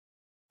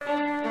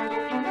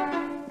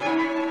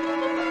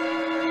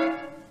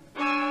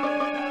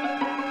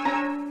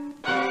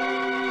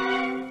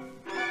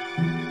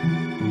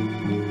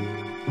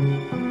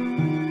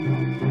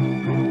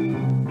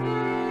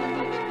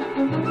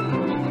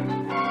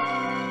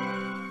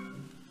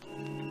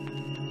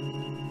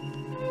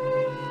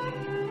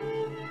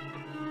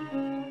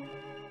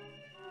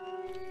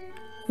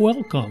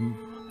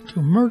Welcome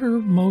to Murder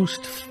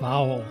Most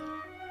Foul,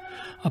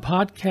 a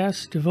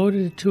podcast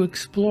devoted to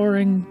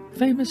exploring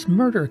famous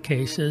murder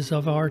cases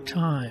of our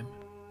time.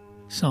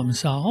 Some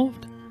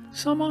solved,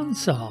 some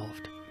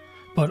unsolved,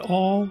 but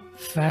all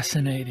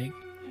fascinating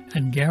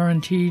and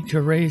guaranteed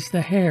to raise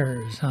the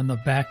hairs on the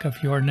back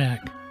of your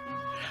neck.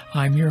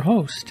 I'm your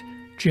host,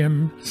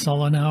 Jim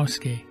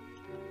Solanowski.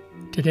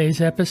 Today's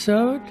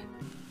episode: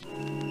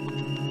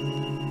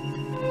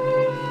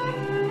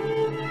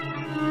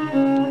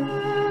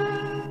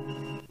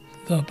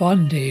 The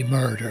Bundy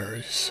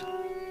Murders.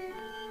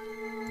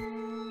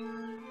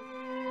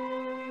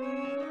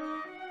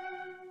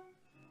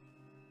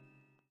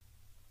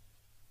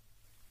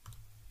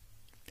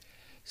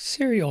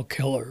 Serial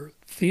killer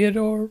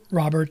Theodore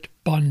Robert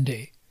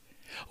Bundy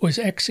was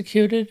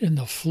executed in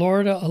the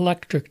Florida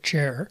electric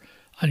chair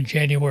on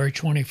January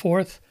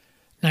 24th,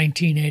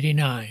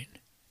 1989.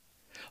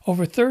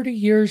 Over 30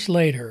 years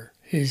later,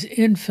 his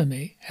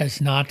infamy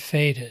has not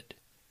faded.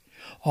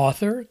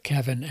 Author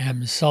Kevin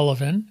M.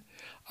 Sullivan,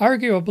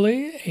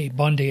 arguably a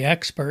Bundy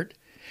expert,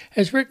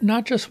 has written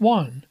not just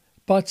one,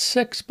 but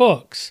 6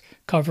 books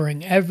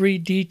covering every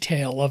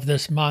detail of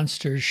this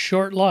monster's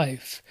short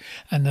life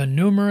and the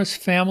numerous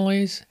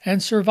families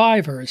and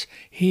survivors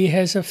he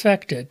has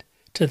affected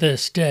to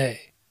this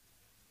day.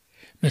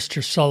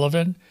 Mr.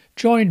 Sullivan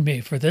joined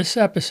me for this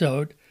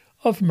episode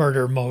of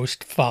Murder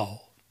Most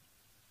Foul.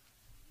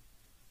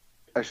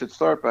 I should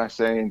start by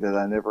saying that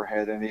I never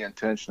had any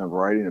intention of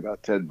writing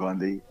about Ted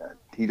Bundy.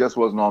 He just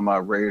wasn't on my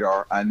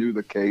radar. I knew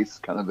the case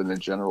kind of in a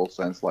general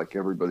sense, like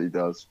everybody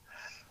does,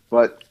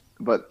 but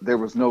there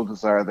was no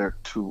desire there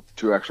to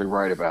actually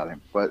write about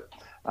him. But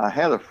I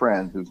had a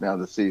friend who's now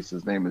deceased.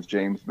 His name is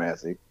James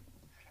Massey,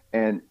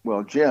 and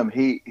well, Jim,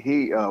 he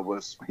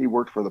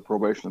worked for the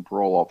probation and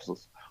parole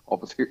office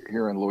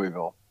here in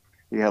Louisville.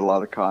 He had a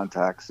lot of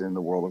contacts in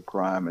the world of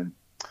crime, and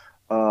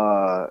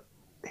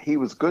he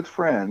was good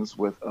friends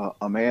with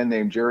a man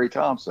named Jerry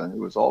Thompson,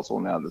 who is also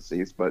now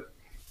deceased, but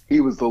he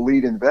was the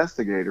lead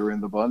investigator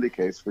in the Bundy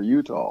case for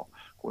Utah.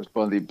 Of course,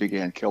 Bundy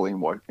began killing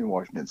in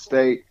Washington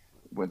State,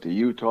 went to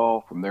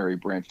Utah. From there, he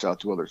branched out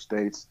to other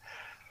states.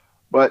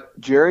 But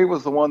Jerry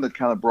was the one that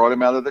kind of brought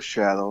him out of the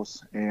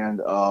shadows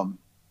and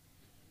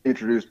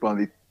introduced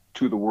Bundy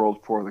to the world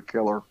for the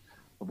killer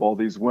of all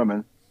these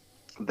women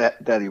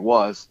that he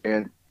was.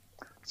 And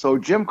so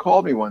Jim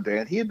called me one day,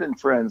 and he had been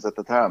friends at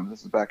the time.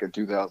 This is back in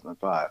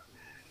 2005.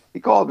 He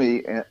called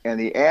me and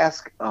he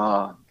asked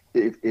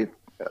if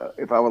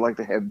I would like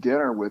to have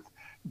dinner with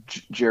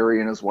Jerry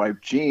and his wife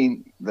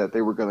Jean, that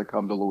they were going to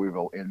come to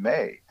Louisville in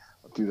May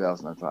of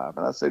 2005.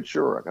 And I said,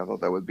 sure. I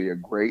thought that would be a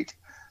great,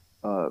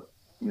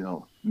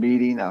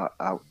 meeting. I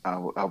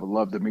would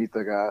love to meet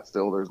the guy.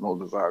 Still, there's no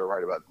desire to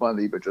write about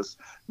Bundy, but just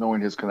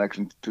knowing his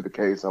connection to the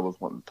case, I was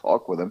wanting to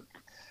talk with him.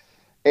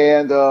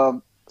 And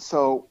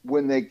so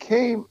when they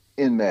came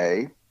in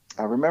May,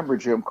 I remember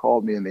Jim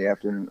called me in the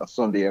afternoon, a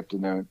Sunday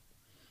afternoon,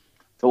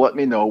 to let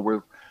me know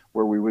where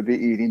we would be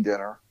eating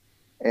dinner.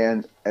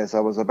 And as I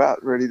was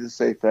about ready to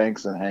say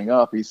thanks and hang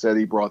up, he said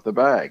he brought the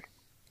bag.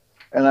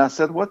 And I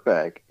said, what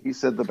bag? He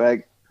said the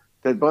bag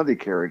that Bundy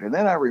carried. And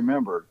then I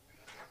remembered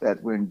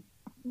that when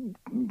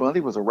Bundy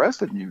was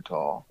arrested in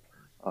Utah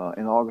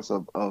in August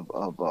of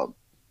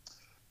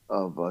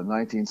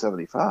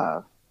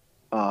 1975,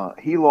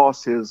 he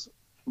lost his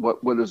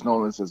what is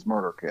known as his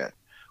murder kit,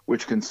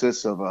 which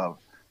consists of a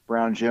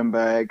brown gym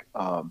bag.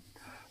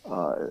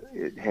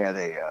 It had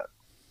a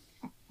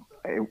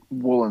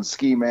woolen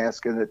ski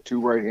mask in it,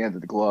 2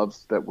 right-handed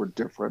gloves that were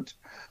different,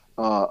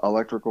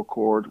 electrical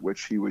cord,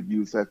 which he would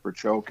use that for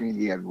choking.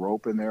 He had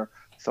rope in there.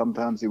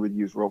 Sometimes he would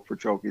use rope for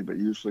choking, but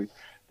usually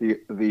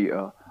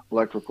the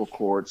electrical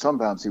cord.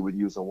 Sometimes he would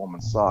use a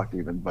woman's sock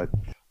even, but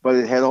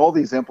it had all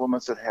these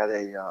implements. It had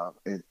it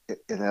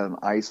had an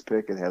ice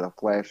pick. It had a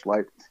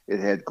flashlight. It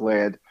had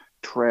Glad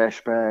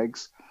trash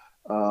bags.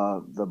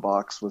 The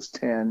box was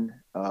 10,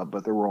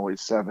 but there were only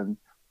 7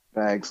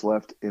 bags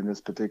left in this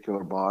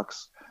particular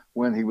box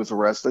when he was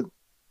arrested.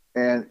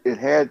 And it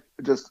had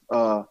just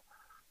all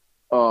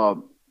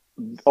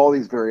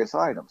these various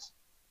items.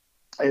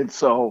 And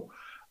so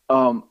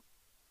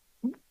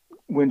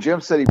when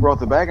Jim said he brought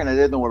the bag and I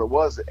didn't know what it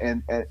was,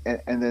 and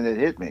then it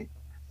hit me.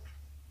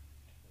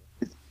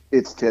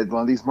 It's Ted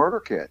Bundy's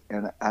murder kit.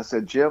 And I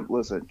said, Jim,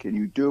 listen, can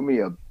you do me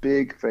a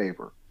big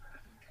favor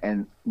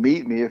and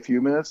meet me a few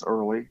minutes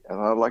early?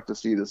 And I'd like to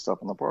see this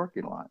stuff in the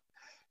parking lot.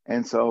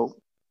 And so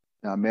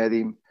I met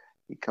him.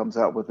 He comes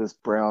out with this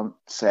brown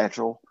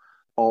satchel.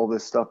 All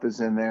this stuff is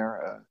in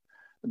there.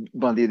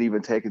 Bundy had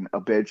even taken a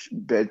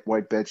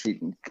white bed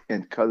sheet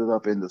and cut it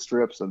up into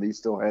strips, and he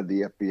still had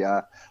the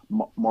FBI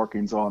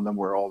markings on them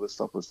where all this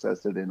stuff was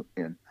tested in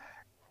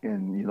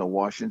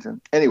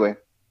Washington. Anyway,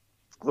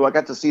 so I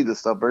got to see this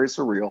stuff, very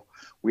surreal.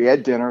 We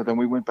had dinner, then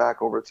we went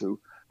back over to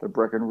the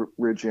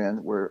Breckenridge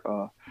Inn where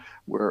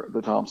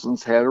the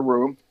Thompsons had a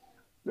room.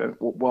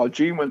 While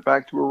Jean went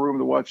back to her room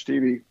to watch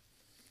TV,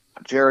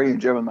 Jerry and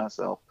Jim and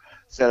myself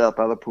sat out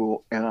by the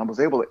pool, and I was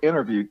able to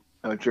interview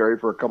Jerry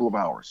for a couple of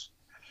hours.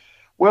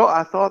 Well,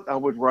 I thought I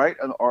would write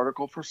an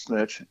article for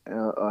Snitch,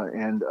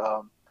 and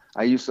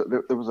I used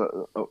to. There was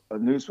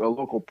a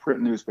local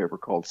print newspaper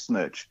called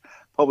Snitch,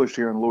 published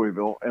here in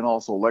Louisville and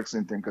also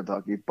Lexington,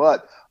 Kentucky,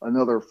 but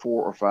another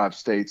 4 or 5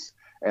 states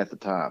at the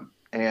time.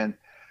 And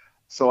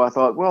so I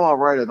thought, well, I'll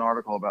write an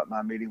article about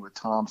my meeting with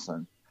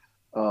Thompson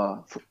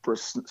for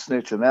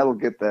Snitch, and that'll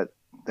get that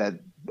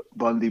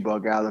Bundy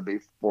bug out of me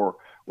for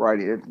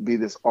writing. It'll be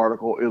this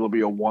article. It'll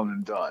be a one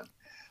and done.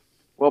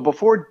 Well,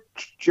 before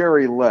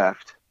Jerry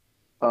left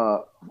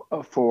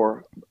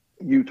for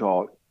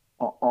Utah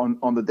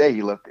on the day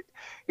he left,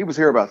 he was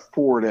here about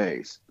 4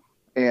 days,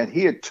 and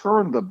he had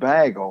turned the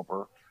bag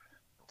over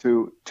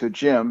to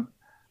Jim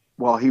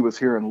while he was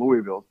here in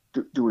Louisville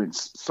doing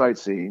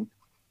sightseeing.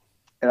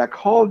 And I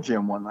called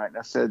Jim one night and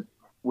I said,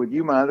 "Would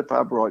you mind if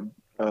I brought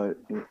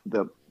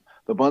the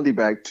Bundy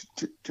bag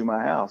to my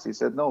house?" He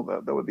said, "No,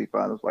 that would be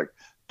fine." It was like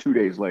 2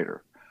 days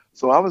later.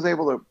 So I was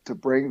able to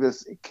bring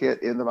this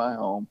kit into my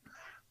home,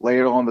 lay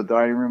it on the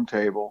dining room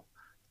table,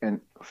 and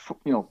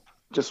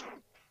just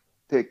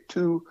take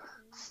 2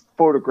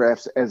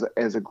 photographs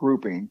as a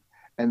grouping,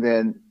 and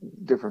then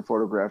different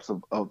photographs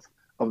of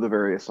the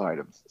various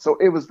items. So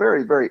it was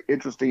very, very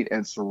interesting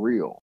and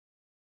surreal.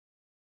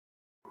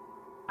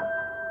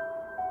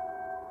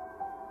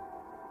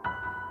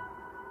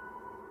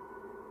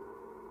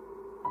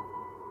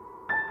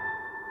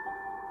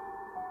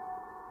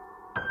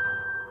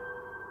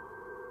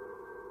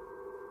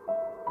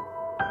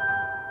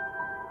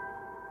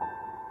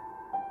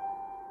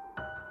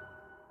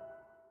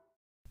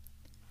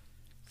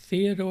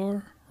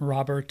 Theodore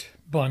Robert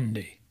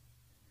Bundy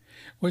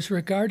was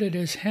regarded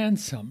as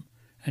handsome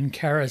and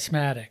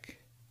charismatic,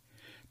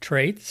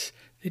 traits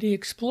that he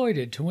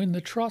exploited to win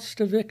the trust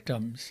of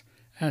victims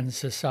and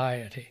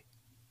society.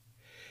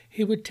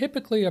 He would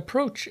typically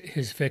approach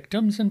his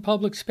victims in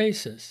public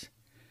spaces,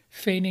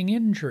 feigning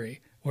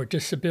injury or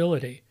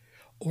disability,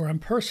 or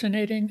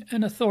impersonating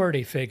an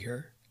authority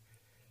figure,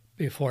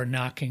 before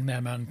knocking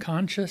them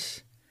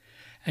unconscious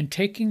and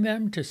taking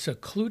them to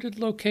secluded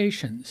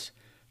locations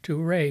to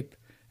rape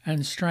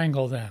and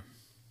strangle them.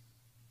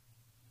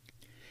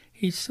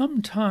 He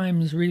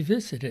sometimes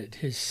revisited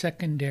his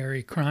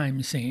secondary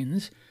crime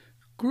scenes,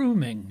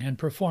 grooming and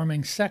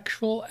performing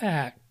sexual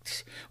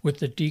acts with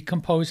the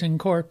decomposing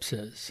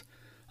corpses,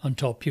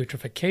 until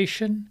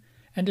putrefaction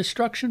and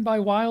destruction by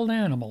wild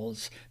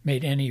animals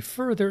made any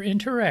further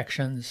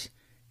interactions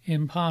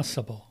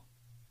impossible.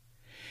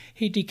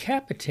 He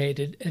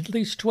decapitated at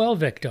least 12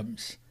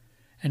 victims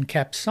and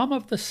kept some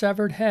of the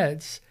severed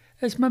heads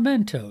as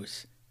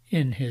mementos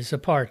in his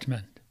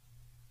apartment.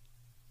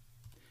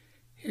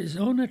 His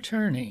own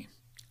attorney,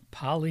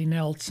 Polly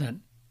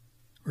Nelson,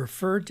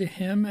 referred to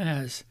him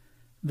as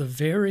the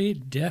very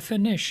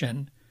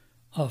definition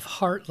of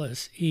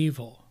heartless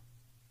evil.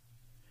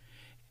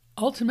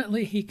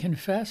 Ultimately, he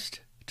confessed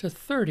to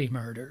 30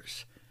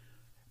 murders,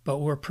 but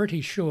we're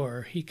pretty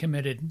sure he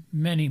committed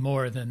many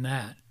more than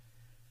that.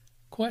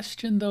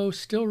 Question, though,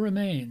 still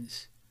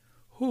remains: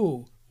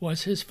 who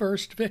was his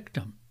first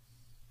victim?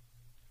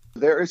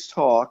 There is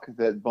talk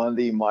that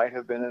Bundy might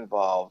have been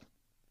involved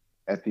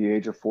at the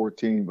age of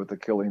 14 with the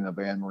killing of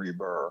Anne Marie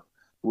Burr,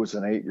 who was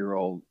an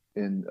 8-year-old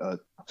in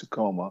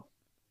Tacoma.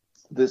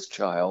 This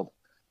child,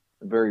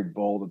 a very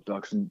bold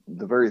abduction,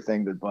 the very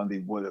thing that Bundy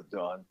would have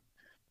done.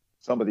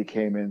 Somebody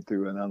came in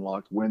through an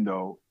unlocked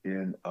window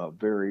in a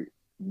very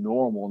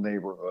normal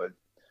neighborhood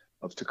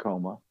of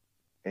Tacoma,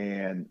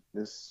 and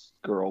this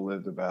girl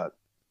lived about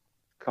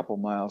a couple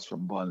miles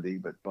from Bundy,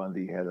 but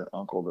Bundy had an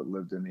uncle that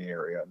lived in the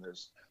area, and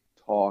there's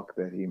talk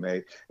that he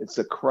made. It's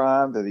a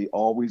crime that he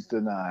always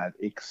denied,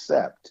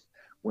 except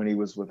when he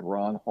was with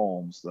Ron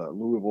Holmes, the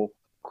Louisville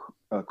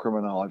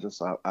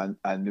criminologist.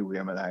 I knew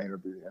him and I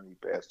interviewed him. He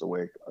passed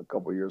away a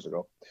couple of years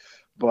ago,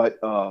 but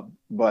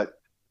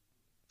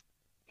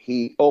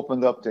he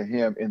opened up to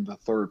him in the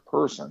third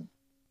person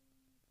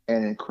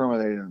and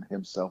incriminated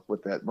himself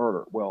with that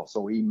murder. Well,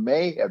 so he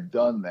may have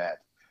done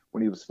that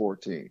when he was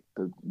 14.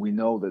 We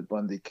know that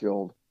Bundy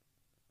killed,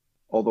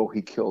 although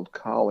he killed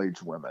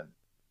college-aged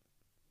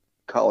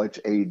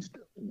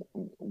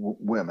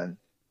women,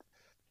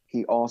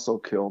 he also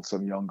killed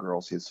some young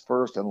girls. His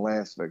first and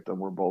last victim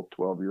were both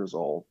 12 years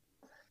old.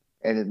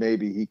 And it may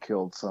be he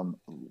killed some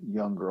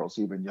young girls,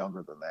 even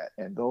younger than that.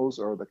 And those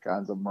are the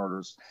kinds of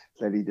murders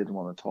that he didn't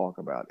want to talk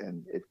about.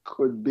 And it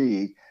could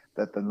be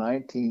that the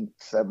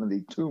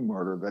 1972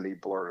 murder that he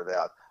blurted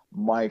out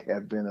might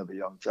have been of a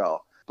young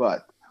child.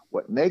 But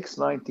what makes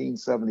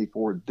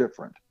 1974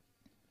 different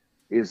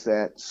is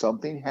that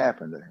something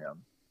happened to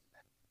him,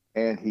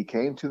 and he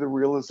came to the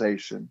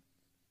realization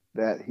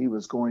that he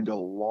was going to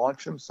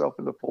launch himself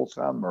into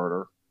full-time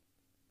murder.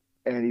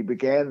 And he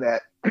began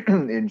that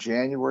in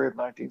January of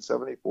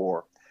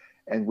 1974.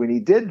 And when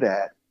he did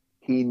that,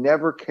 he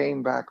never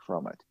came back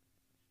from it.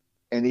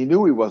 And he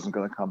knew he wasn't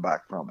going to come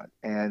back from it.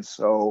 And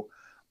so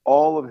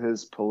all of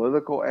his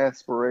political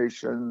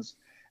aspirations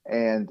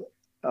and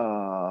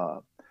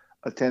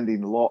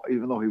attending law,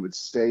 even though he would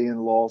stay in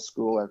law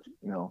school after,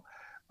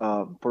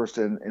 first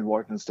in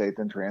Washington State,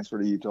 then transfer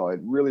to Utah,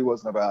 it really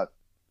wasn't about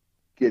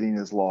getting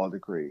his law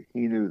degree.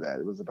 He knew that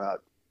it was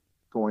about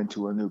going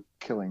to a new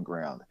killing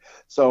ground.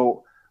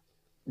 So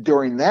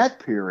during that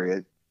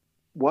period,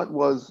 what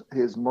was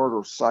his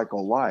murder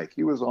cycle like?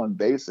 He was on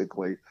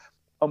basically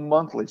a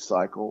monthly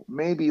cycle,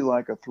 maybe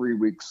like a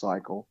 3-week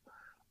cycle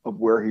of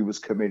where he was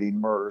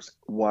committing murders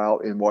while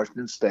in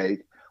Washington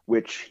State,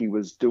 which he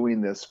was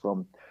doing this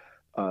from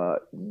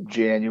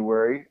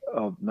January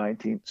of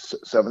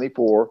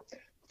 1974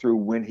 through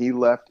when he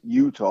left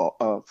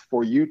Utah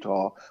for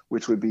Utah,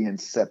 which would be in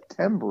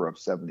September of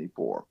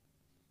 74.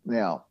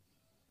 Now,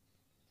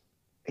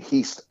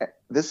 I'm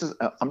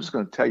just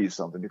going to tell you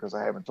something because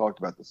I haven't talked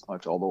about this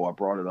much, although I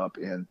brought it up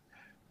in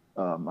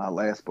my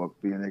last book,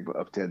 The Enigma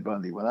of Ted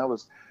Bundy. When I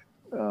was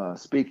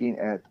speaking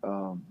at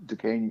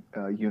Duquesne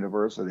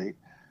University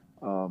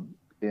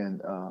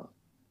in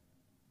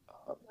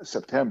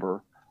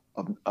September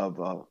of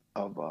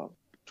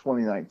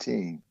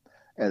 2019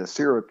 at a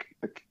serial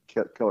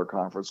killer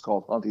conference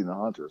called Hunting the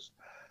Hunters,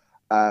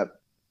 I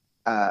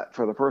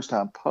for the first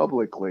time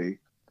publicly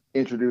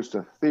introduced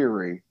a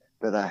theory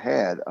that I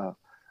had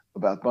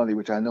about Bundy,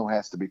 which I know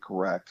has to be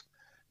correct,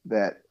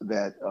 that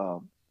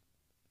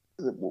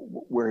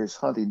where his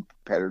hunting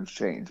patterns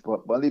changed.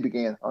 But Bundy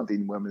began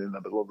hunting women in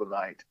the middle of the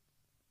night,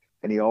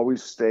 and he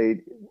always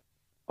stayed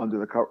under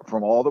the cover,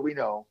 from all that we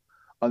know,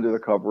 under the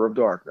cover of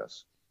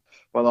darkness.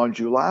 But on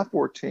July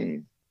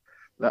 14th,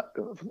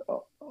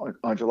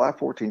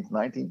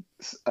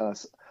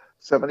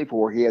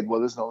 1974, he had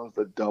what is known as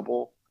the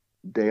double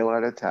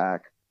daylight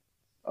attack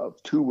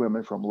of 2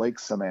 women from Lake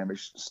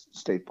Sammamish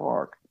State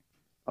Park,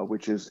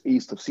 which is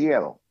east of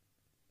Seattle.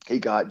 He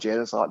got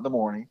Janice out in the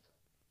morning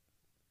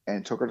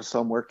and took her to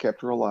somewhere,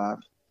 kept her alive,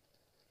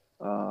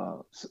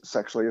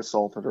 sexually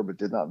assaulted her, but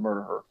did not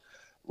murder her.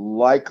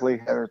 Likely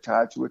had her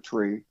tied to a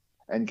tree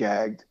and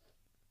gagged.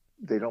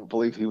 They don't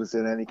believe he was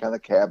in any kind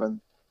of cabin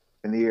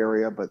in the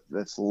area, but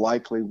that's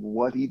likely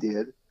what he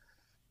did.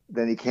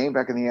 Then he came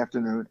back in the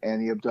afternoon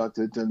and he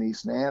abducted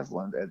Denise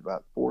Naslund at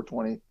about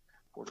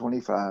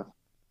 4:25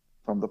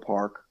 from the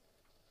park,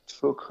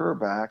 took her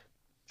back.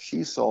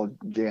 She saw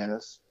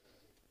Janice,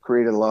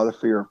 created a lot of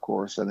fear, of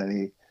course, and then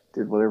he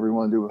did whatever he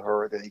wanted to do with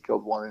her. Then he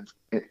killed one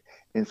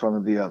in front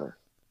of the other.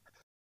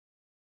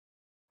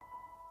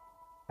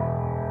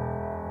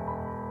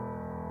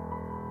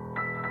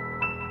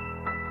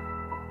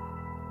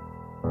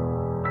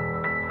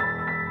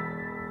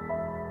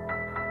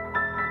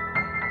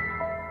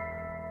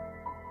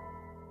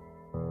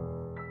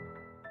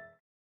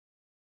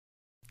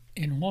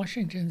 In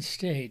Washington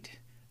State,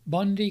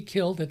 Bundy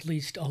killed at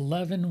least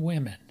 11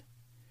 women.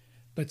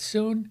 But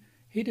soon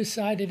he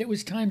decided it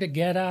was time to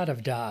get out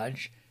of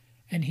Dodge,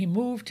 and he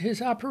moved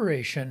his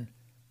operation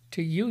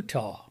to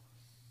Utah.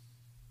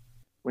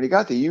 When he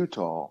got to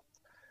Utah,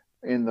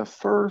 in the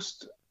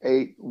first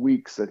 8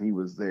 weeks that he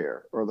was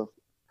there,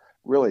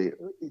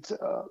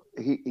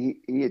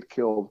 he had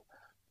killed,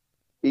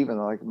 even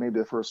like maybe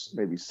the first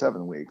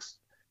 7 weeks,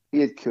 he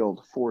had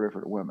killed 4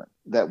 different women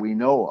that we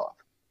know of.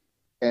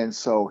 And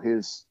so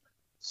his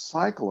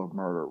cycle of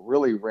murder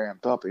really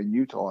ramped up in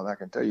Utah, and I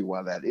can tell you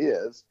why that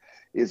is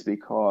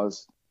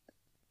because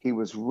he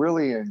was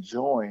really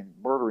enjoying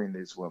murdering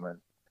these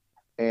women.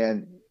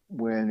 And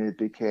when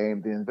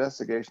the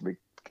investigation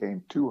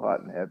became too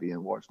hot and heavy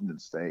in Washington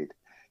State,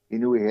 he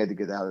knew he had to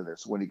get out of there.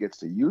 So when he gets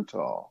to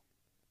Utah,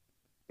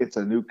 it's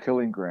a new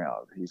killing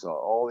ground. He saw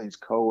all these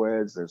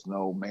co-eds. There's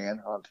no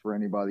manhunt for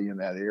anybody in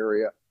that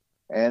area.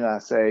 And I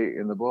say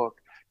in the book,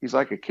 he's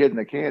like a kid in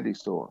a candy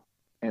store.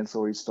 And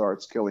so he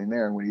starts killing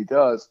there. And when he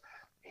does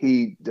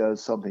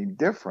something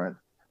different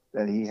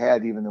than he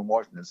had even in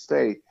Washington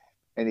State,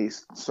 and he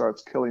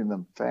starts killing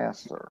them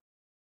faster.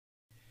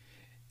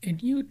 In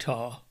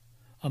Utah,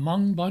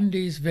 among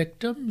Bundy's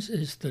victims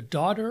is the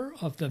daughter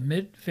of the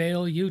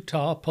Midvale,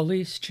 Utah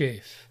police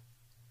chief.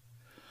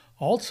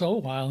 Also,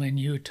 while in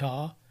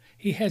Utah,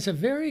 he has a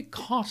very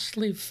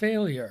costly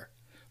failure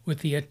with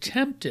the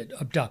attempted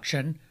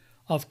abduction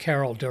of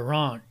Carol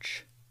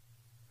DaRonch.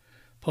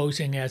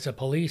 Posing as a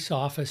police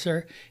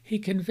officer, he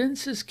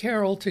convinces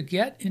Carol to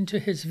get into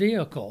his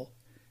vehicle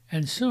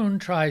and soon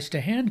tries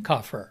to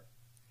handcuff her.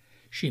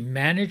 She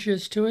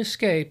manages to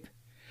escape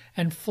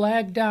and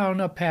flag down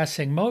a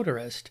passing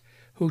motorist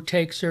who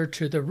takes her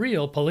to the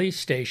real police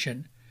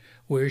station,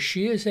 where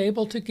she is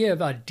able to give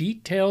a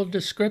detailed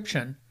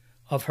description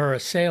of her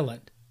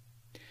assailant.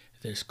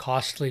 This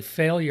costly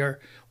failure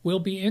will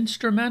be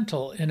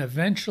instrumental in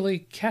eventually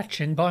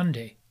catching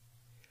Bundy.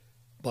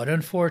 But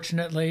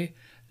unfortunately,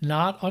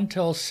 not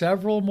until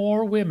several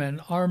more women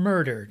are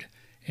murdered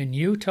in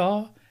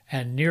Utah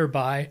and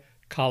nearby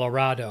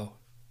Colorado.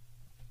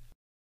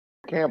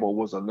 Campbell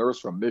was a nurse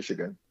from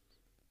Michigan.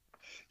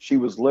 She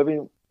was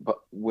living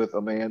with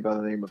a man by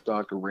the name of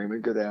Dr.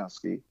 Raymond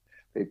Godowski.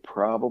 They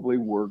probably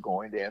were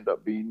going to end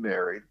up being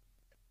married.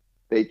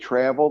 They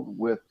traveled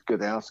with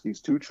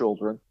Godowski's 2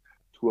 children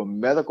to a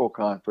medical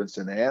conference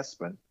in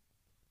Aspen,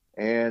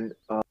 and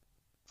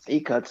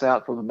he cuts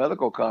out from the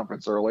medical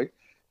conference early,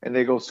 and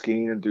they go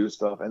skiing and do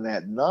stuff. And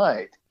that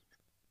night,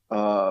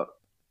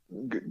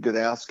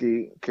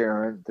 Godowski,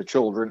 Karen, the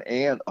children,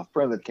 and a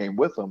friend that came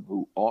with them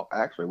who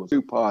actually was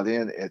Pod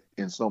Inn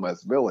in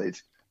Snowmass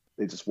Village.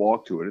 They just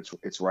walked to it.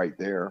 It's right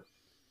there.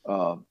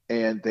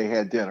 And they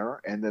had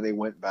dinner, and then they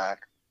went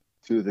back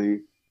to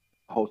the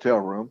hotel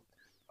room.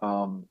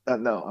 No,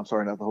 I'm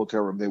sorry, not the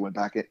hotel room. They went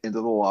back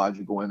into the lodge.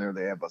 You go in there,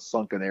 they have a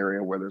sunken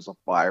area where there's a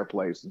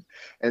fireplace,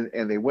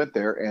 and they went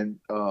there, and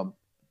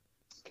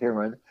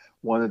Karen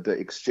wanted to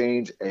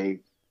exchange a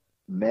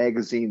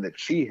magazine that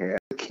she had.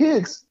 The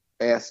kids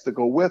asked to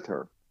go with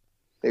her.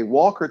 They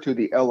walk her to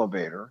the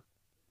elevator,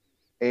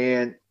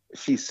 and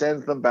she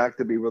sends them back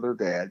to be with her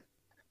dad.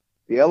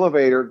 The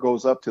elevator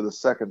goes up to the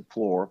second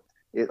floor.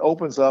 It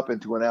opens up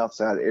into an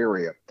outside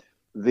area.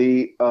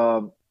 The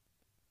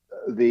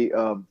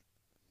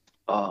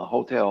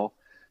hotel,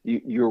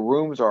 your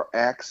rooms are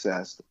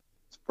accessed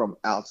from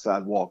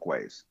outside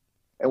walkways.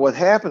 And what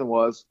happened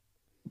was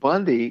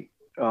Bundy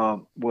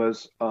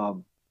was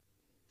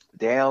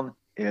down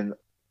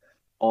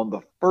on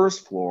the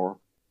first floor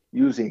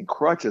using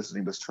crutches,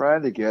 and he was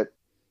trying to get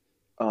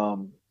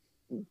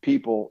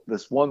people,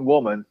 this one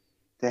woman,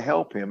 to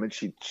help him, and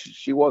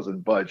she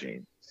wasn't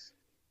budging.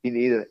 He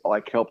needed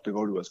help to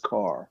go to his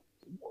car.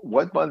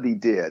 What Bundy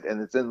did,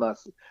 and it's in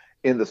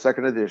the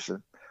second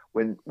edition,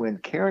 when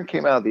Karen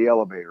came out of the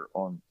elevator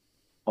on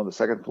the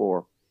second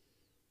floor,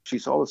 she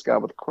saw this guy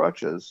with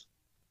crutches,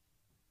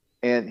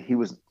 and he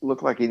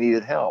looked like he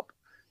needed help.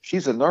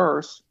 She's a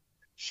nurse.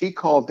 She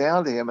called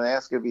down to him and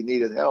asked if he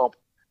needed help.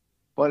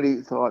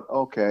 Bundy thought,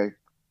 okay,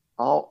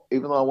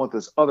 even though I want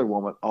this other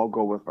woman, I'll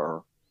go with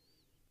her.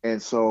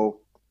 And so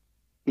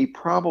he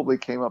probably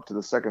came up to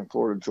the second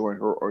floor to join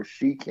her, or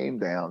she came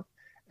down,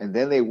 and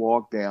then they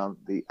walked down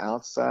the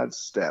outside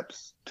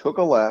steps, took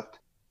a left,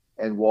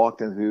 and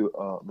walked into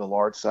the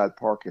large side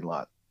parking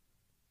lot.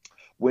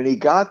 When he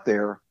got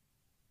there,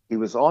 he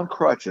was on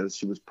crutches.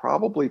 She was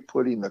probably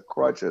putting the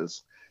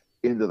crutches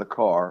into the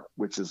car,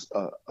 which is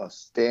a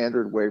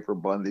standard way for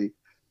Bundy,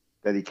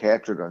 that he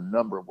captured a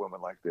number of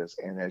women like this.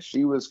 And as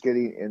she was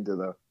getting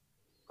into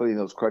putting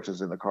those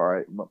crutches in the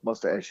car,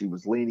 as she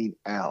was leaning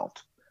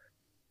out,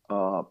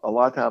 a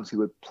lot of times he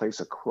would place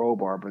a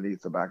crowbar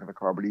beneath the back of the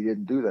car, but he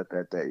didn't do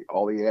that day.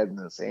 All he had in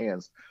his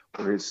hands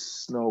were his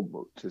snow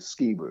boots, his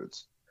ski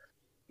boots.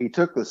 He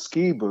took the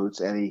ski boots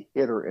and he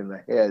hit her in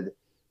the head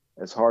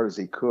as hard as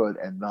he could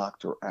and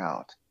knocked her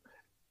out.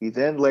 He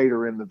then laid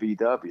her in the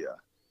VW,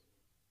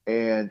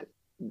 and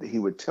he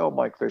would tell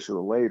Mike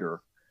Fisher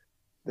later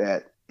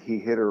that he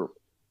hit her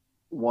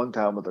one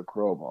time with a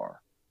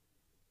crowbar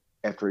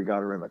after he got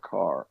her in the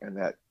car, and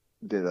that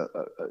did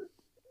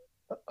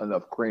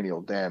enough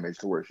cranial damage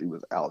to where she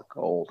was out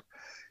cold.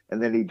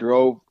 And then he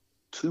drove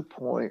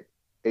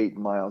 2.8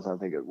 miles, I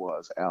think it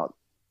was, out.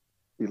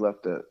 He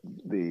left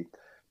the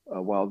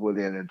Wildwood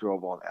Inn and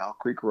drove on Owl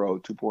Creek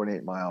Road,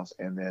 2.8 miles.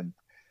 And then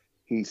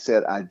he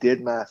said, I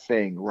did my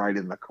thing right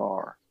in the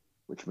car,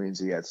 which means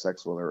he had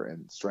sex with her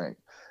and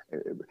strength.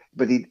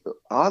 But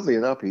oddly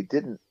enough, he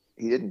didn't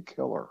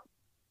kill her.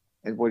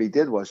 And what he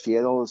did was, she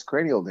had all this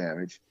cranial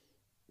damage.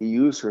 He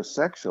used her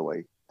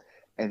sexually,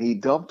 and he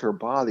dumped her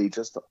body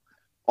just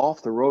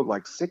off the road,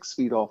 like 6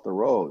 feet off the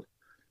road,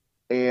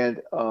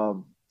 and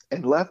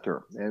left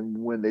her.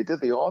 And when they did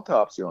the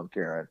autopsy on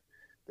Karen,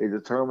 they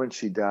determined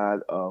she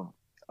died of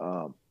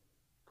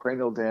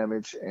cranial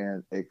damage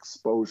and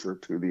exposure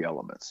to the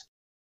elements.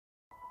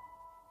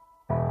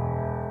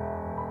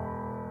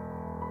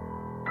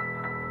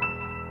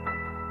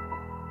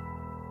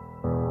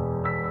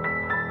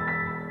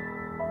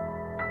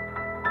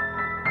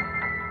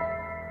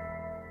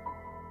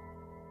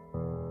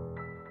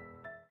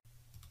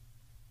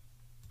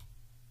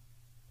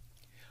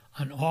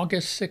 On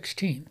August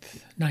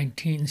 16th,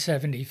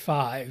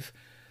 1975,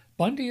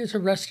 Bundy is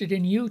arrested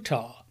in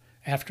Utah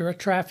after a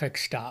traffic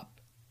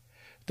stop.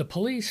 The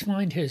police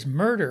find his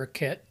murder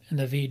kit in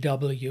the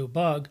VW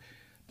Bug,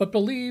 but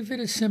believe it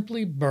is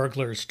simply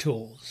burglar's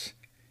tools.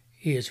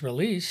 He is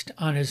released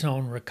on his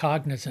own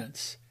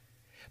recognizance.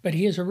 But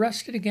he is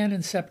arrested again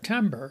in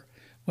September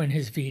when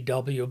his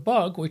VW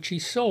Bug, which he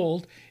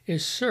sold,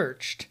 is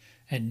searched,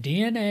 and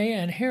DNA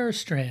and hair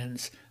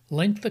strands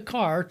link the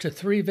car to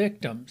 3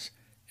 victims,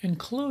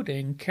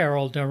 including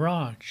Carol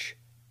DaRonch.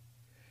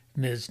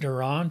 Ms.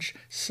 DaRonch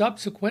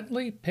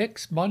subsequently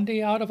picks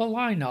Bundy out of a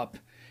lineup,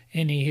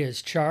 and he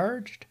is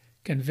charged,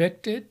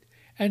 convicted,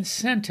 and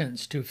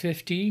sentenced to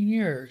 15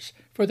 years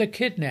for the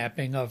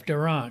kidnapping of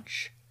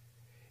DaRonch.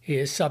 He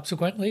is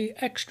subsequently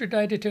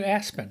extradited to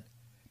Aspen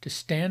to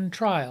stand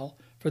trial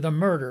for the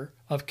murder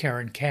of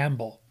Karen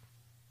Campbell.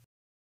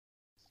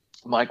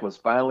 Mike was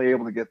finally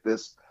able to get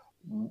this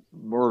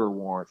murder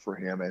warrant for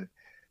him,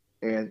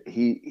 and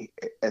he,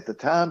 at the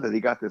time that he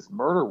got this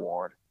murder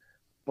warrant,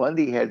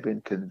 Bundy had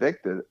been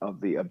convicted of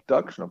the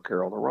abduction of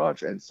Carol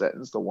DaRonch and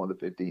sentenced to 1 to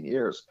 15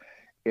 years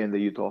in the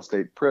Utah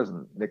State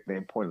Prison,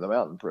 nicknamed Point of the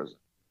Mountain Prison.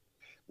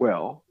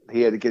 Well,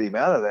 he had to get him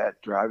out of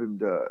that, drive him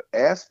to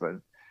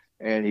Aspen,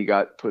 and he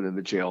got put in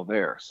the jail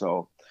there.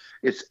 So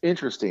it's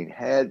interesting.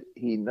 Had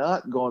he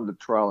not gone to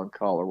trial in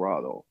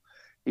Colorado,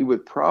 he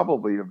would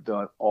probably have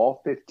done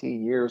all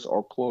 15 years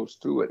or close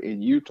to it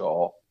in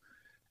Utah.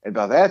 And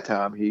by that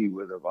time, he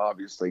would have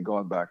obviously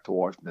gone back to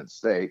Washington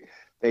State.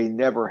 They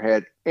never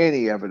had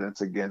any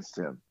evidence against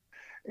him.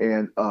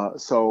 And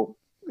so,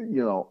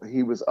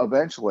 he was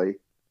eventually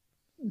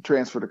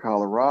transferred to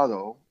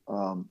Colorado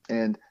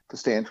and to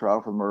stand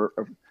trial for murder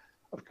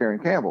of Karen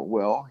Campbell.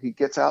 Well, he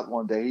gets out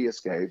one day, he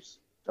escapes,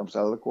 jumps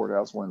out of the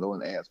courthouse window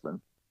in Aspen.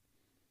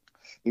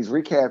 He's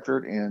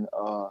recaptured in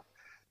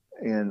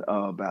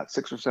about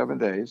 6 or 7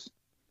 days,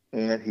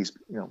 and he's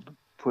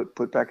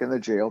put back in the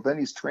jail. Then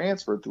he's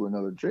transferred to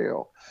another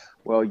jail.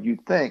 Well,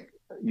 you'd think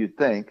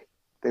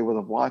they would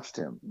have watched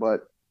him,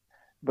 but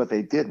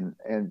they didn't.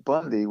 And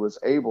Bundy was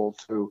able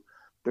to.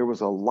 There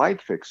was a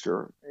light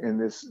fixture in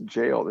this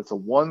jail. It's a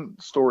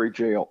one-story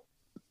jail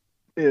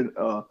in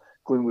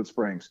Glenwood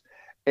Springs,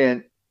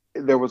 and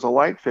there was a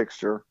light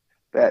fixture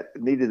that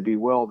needed to be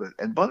welded,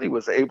 and Bundy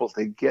was able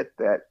to get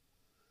that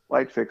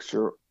light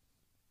fixture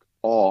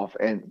off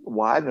and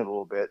widen it a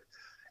little bit.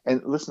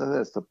 And listen to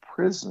this: the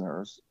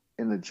prisoners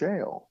in the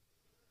jail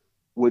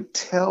would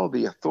tell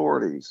the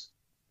authorities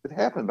it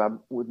happened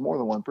with more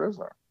than one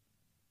prisoner.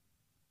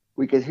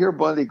 We could hear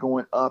Bundy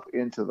going up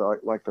into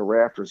the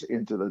rafters,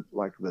 into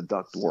the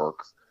duct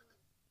work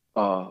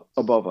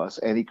above us,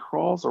 and he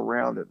crawls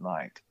around at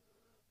night,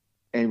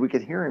 and we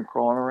could hear him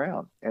crawling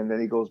around, and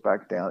then he goes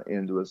back down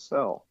into his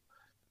cell.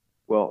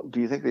 Well, do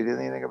you think they did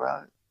anything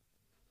about it?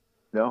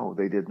 No,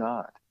 they did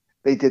not.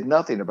 They did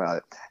nothing about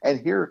it.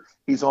 And here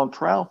he's on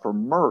trial for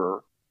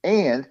murder,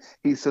 and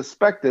he's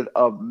suspected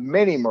of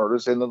many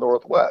murders in the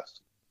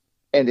Northwest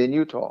and in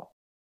Utah.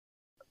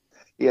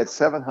 He had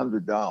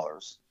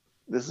 $700.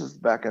 This is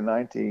back in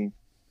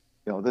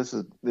this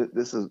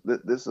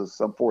is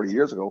some 40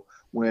 years ago,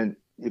 when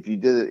if you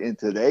did it in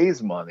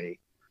today's money,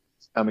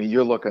 I mean,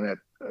 you're looking at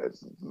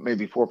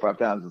maybe 4 or 5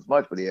 times as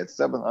much, but he had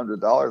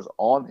 $700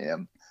 on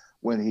him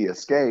when he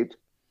escaped.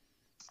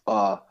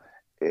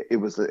 It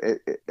was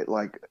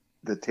like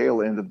the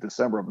tail end of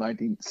December of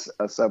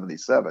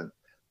 1977.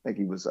 I think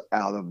he was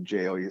out of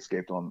jail. He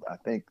escaped on, I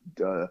think,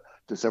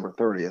 December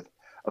 30th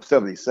of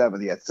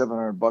 77. He had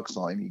 $700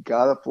 on him. He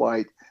got a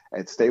flight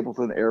at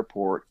Stapleton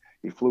Airport.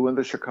 He flew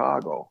into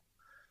Chicago,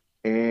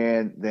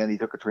 and then he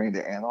took a train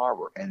to Ann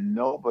Arbor, and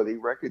nobody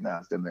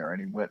recognized him there.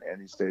 And he went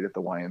and he stayed at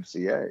the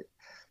YMCA.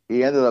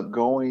 He ended up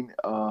going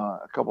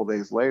a couple of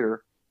days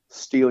later,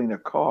 stealing a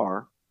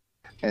car,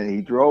 and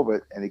he drove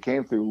it, and he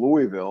came through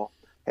Louisville,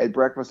 had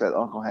breakfast at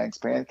Uncle Hank's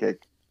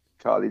Pancake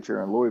Cottage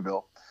here in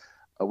Louisville,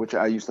 which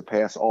I used to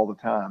pass all the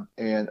time,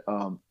 and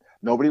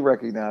nobody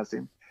recognized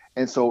him.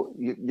 And so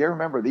you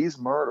remember these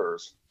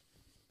murders,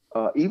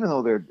 even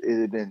though it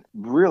had been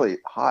really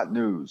hot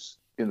news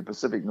in the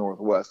Pacific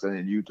Northwest and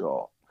in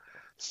Utah,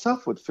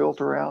 stuff would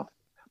filter out,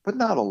 but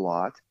not a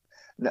lot.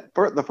 Now,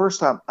 the first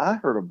time I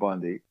heard of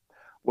Bundy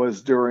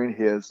was during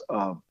his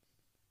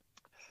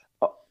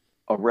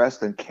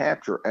arrest and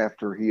capture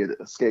after he had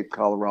escaped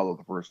Colorado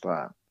the first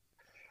time.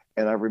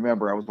 And I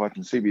remember I was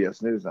watching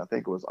CBS News, and I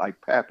think it was Ike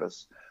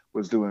Pappas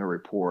was doing a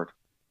report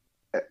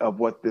of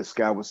what this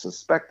guy was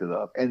suspected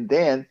of. And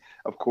then,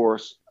 of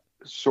course,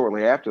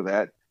 shortly after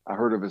that, I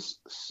heard of his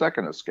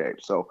second escape.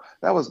 So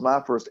that was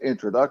my first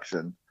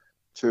introduction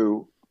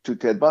to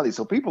Ted Bundy.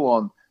 So people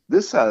on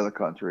this side of the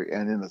country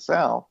and in the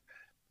South,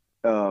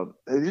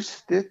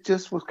 it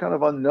just was kind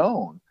of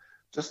unknown,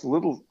 just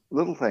little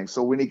things.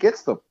 So when he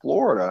gets to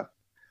Florida,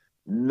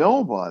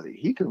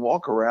 he can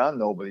walk around.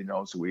 Nobody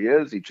knows who he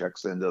is. He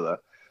checks into the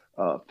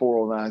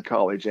 409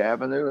 College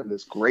Avenue in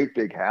this great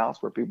big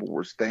house where people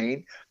were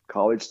staying,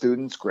 college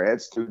students,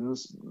 grad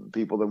students,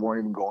 people that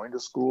weren't even going to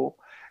school.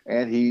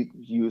 And he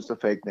used a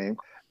fake name.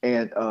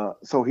 And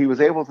so he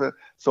was able to.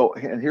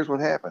 And here's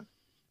what happened.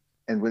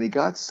 And when he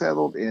got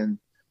settled in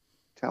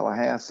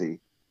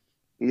Tallahassee,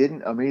 he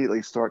didn't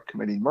immediately start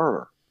committing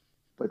murder.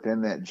 But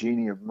then that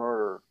genie of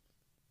murder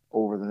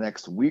over the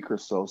next week or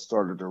so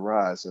started to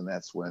rise. And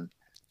that's when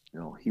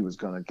he was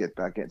going to get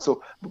back in.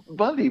 So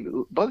Bundy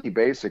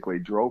basically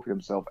drove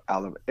himself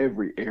out of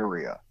every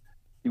area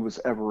he was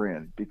ever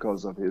in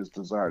because of his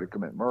desire to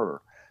commit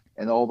murder.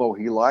 And although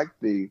he liked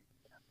the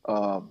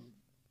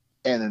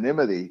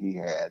anonymity he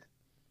had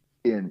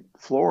in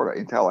Florida,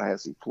 in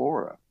Tallahassee,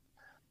 Florida,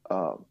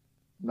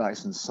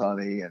 nice and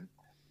sunny and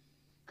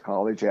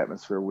college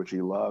atmosphere, which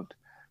he loved,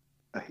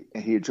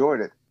 he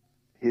enjoyed it.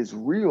 His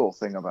real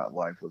thing about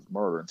life was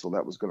murder, and so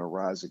that was going to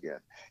rise again.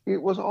 He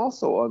was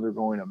also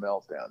undergoing a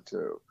meltdown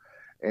too,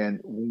 and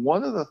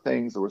one of the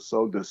things that was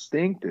so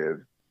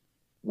distinctive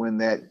when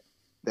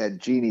that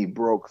genie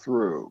broke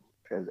through,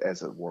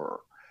 as it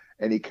were,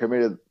 and he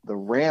committed the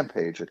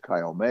rampage at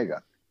Chi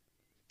Omega.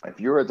 If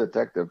you're a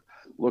detective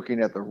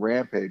looking at the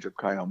rampage of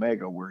Chi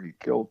Omega, where he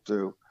killed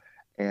 2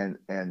 and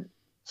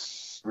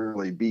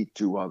severely beat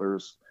 2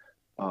 others,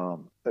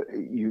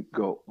 you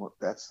go, well,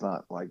 that's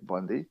not like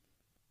Bundy.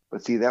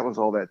 But see, that was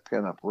all that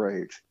pent-up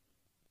rage,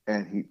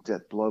 and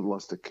that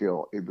bloodlust to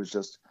kill. It was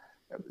just,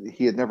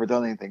 he had never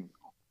done anything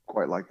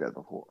quite like that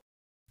before.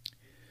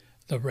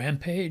 The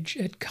Rampage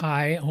at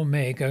Chi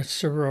Omega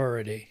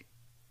Sorority.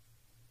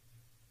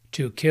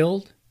 2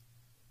 killed,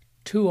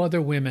 2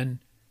 other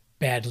women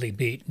badly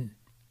beaten.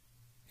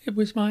 It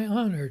was my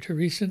honor to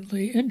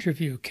recently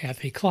interview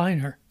Kathy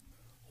Kleiner,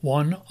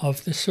 one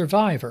of the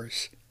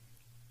survivors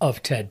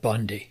of Ted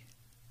Bundy.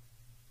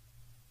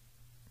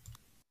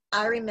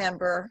 I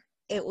remember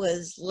it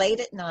was late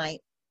at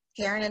night.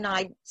 Karen and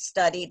I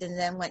studied and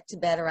then went to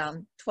bed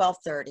around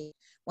 12:30,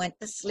 went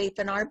to sleep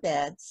in our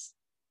beds.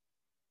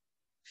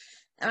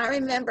 And I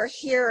remember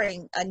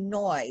hearing a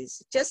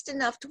noise, just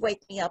enough to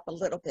wake me up a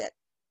little bit.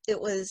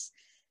 It was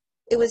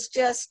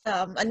just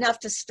enough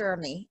to stir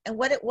me. And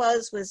what it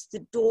was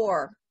the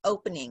door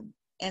opening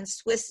and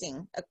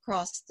swishing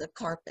across the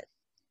carpet.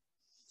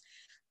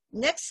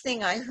 Next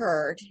thing I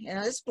heard,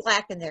 it's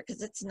black in there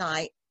because it's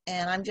night,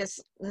 and I'm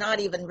just not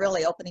even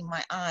really opening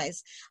my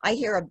eyes. I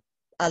hear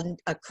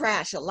a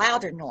crash, a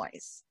louder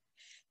noise.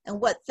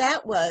 And what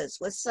that was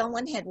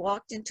someone had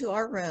walked into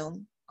our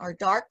room, our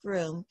dark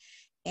room,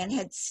 and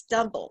had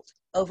stumbled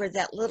over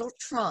that little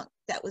trunk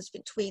that was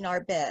between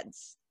our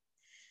beds.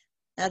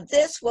 Now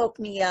this woke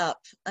me up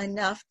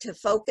enough to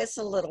focus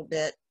a little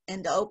bit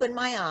and to open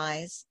my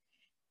eyes.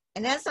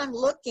 And as I'm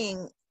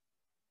looking,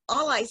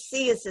 all I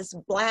see is this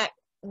black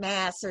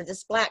mass or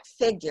this black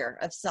figure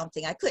of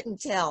something. I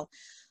couldn't tell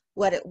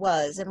what it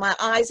was, and my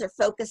eyes are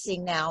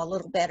focusing now a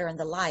little better in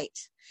the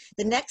light.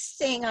 The next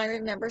thing I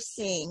remember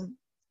seeing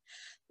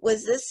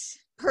was this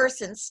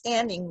person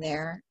standing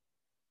there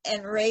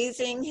and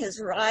raising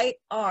his right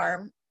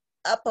arm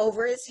up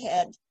over his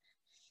head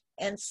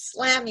and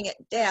slamming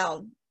it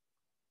down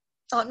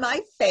on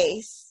my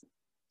face,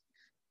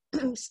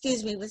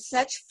 excuse me, with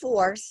such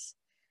force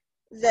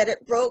that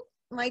it broke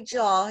my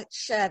jaw, it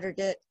shattered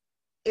it,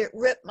 it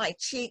ripped my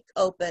cheek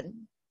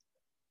open.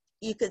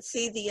 You could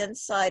see the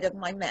inside of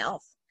my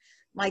mouth.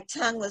 My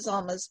tongue was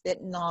almost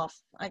bitten off.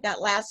 I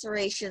got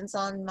lacerations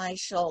on my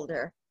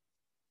shoulder.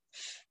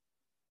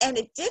 And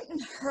it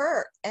didn't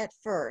hurt at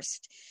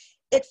first.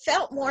 It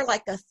felt more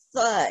like a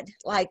thud,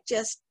 like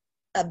just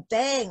a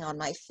bang on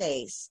my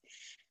face.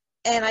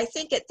 And I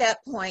think at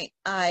that point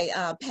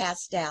I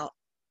passed out.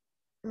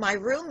 My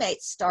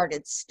roommate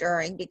started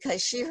stirring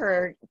because she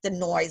heard the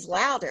noise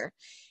louder.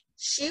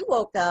 She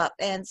woke up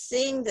and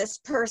seeing this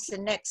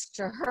person next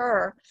to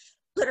her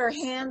put her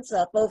hands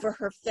up over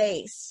her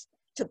face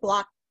to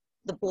block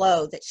the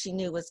blow that she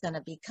knew was going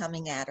to be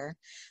coming at her.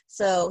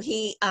 So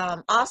he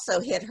also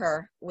hit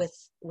her with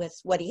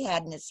what he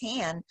had in his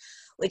hand,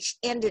 which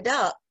ended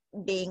up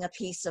being a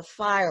piece of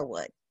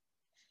firewood.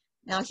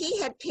 Now he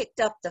had picked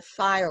up the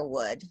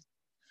firewood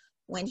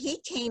when he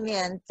came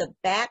in the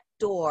back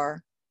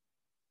door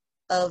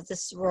of the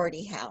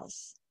sorority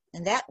house.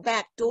 And that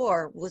back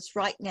door was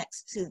right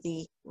next to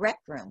the rec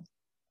room.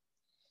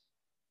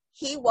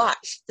 He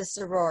watched the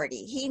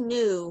sorority. He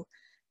knew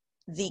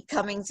the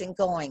comings and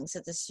goings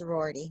of the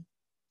sorority.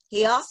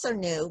 He also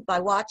knew by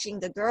watching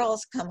the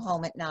girls come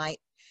home at night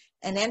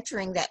and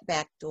entering that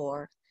back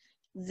door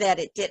that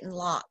it didn't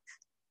lock.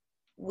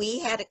 We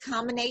had a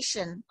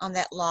combination on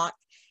that lock,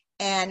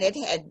 and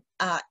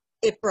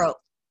it broke,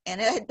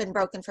 and it had been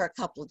broken for a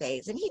couple of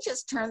days. And he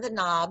just turned the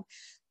knob.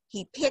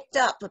 He picked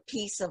up a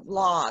piece of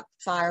log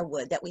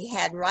firewood that we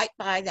had right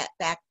by that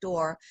back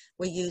door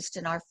we used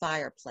in our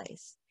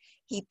fireplace.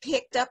 He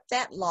picked up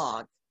that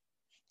log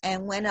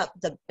and went up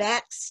the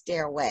back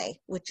stairway,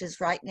 which is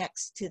right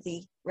next to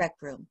the rec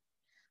room.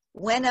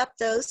 Went up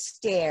those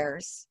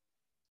stairs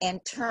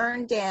and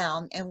turned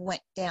down and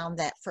went down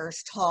that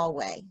first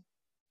hallway.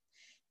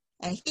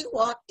 And he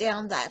walked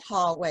down that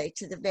hallway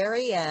to the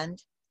very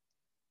end.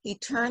 He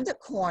turned the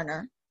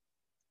corner.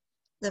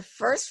 The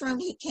first room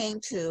he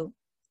came to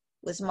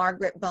was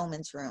Margaret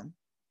Bowman's room.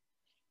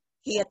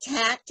 He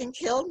attacked and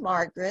killed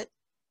Margaret.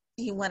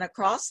 He went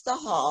across the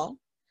hall,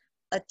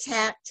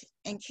 attacked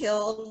and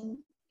killed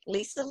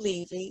Lisa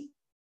Levy.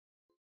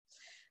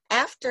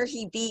 After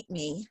he beat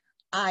me,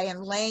 I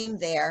am laying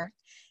there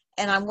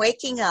and I'm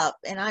waking up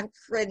and I'm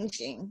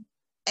cringing,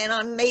 and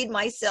I made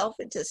myself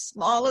into the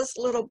smallest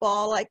little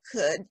ball I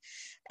could,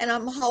 and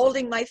I'm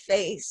holding my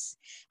face,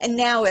 and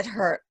now it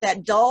hurt.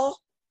 That dull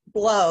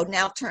blow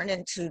now turned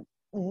into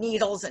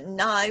needles and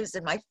knives,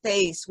 and my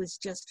face was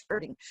just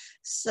hurting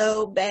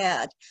so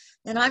bad.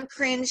 And I'm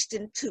cringed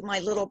into my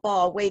little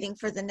ball waiting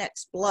for the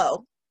next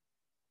blow.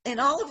 And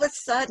all of a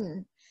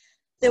sudden,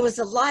 there was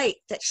a light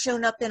that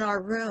shone up in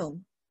our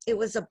room. It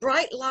was a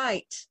bright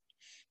light.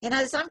 And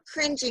as I'm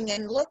cringing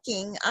and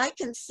looking, I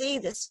can see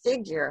this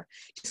figure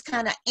just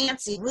kind of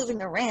antsy,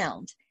 moving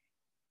around.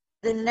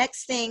 The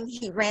next thing,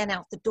 he ran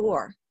out the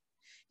door.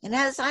 And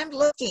as I'm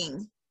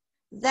looking,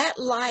 that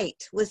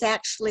light was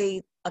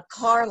actually a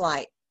car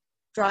light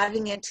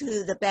driving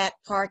into the back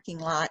parking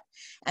lot,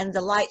 and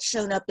the light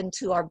shone up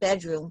into our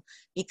bedroom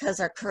because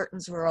our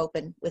curtains were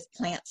open with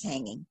plants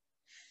hanging.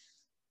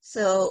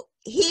 So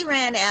he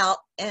ran out,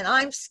 and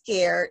I'm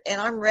scared,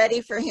 and I'm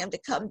ready for him to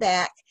come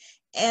back,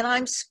 and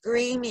I'm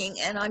screaming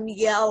and I'm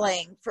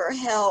yelling for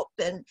help,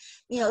 and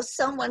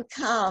someone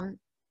come.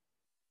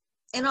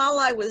 And all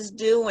I was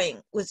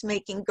doing was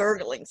making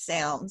gurgling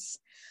sounds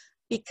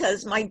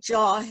because my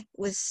jaw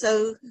was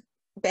so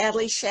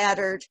badly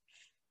shattered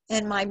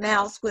and my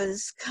mouth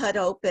was cut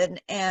open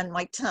and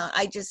my tongue,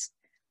 I just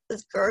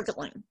was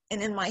gurgling.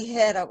 And in my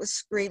head, I was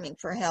screaming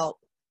for help.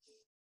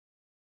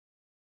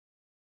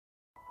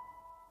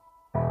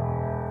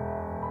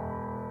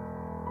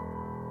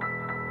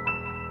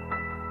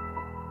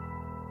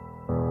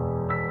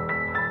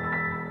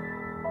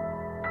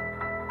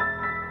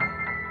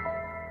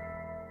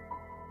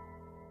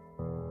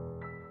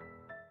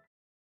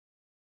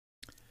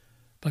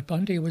 But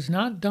Bundy was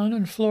not done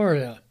in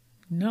Florida.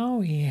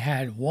 No, he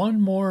had one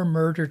more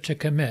murder to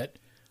commit,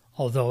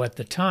 although at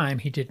the time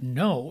he didn't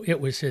know it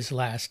was his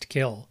last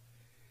kill.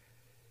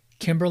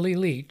 Kimberly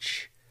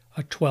Leach,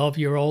 a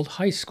 12-year-old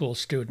high school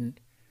student,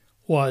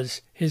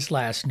 was his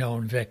last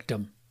known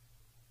victim.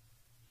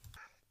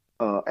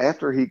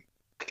 After he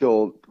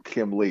killed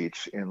Kim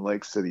Leach in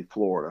Lake City,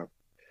 Florida,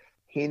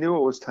 he knew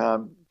it was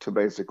time to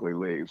basically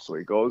leave. So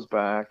he goes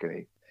back and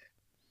he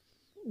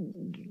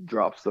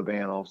drops the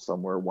van off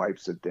somewhere,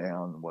 wipes it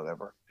down,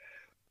 whatever.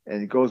 And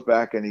he goes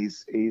back and he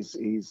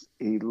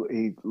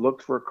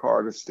looked for a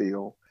car to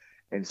steal,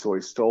 and so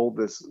he stole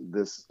this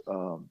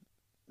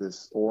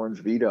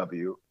orange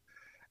VW,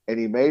 and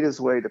he made his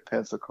way to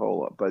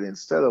Pensacola. But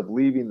instead of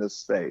leaving the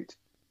state,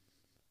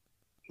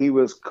 he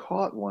was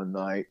caught one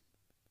night,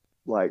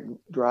 like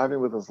driving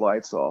with his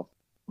lights off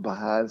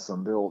behind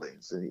some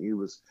buildings, and he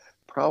was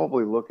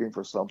probably looking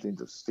for something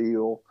to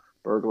steal,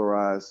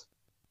 burglarize.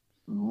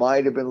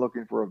 Might have been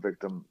looking for a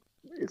victim.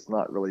 It's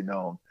not really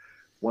known.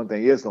 One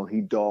thing is known,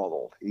 he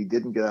dawdled. He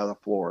didn't get out of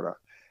Florida.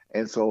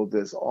 And so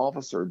this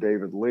officer,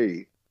 David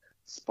Lee,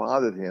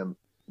 spotted him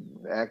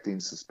acting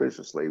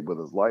suspiciously with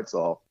his lights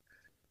off,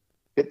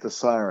 hit the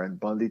siren.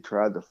 Bundy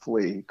tried to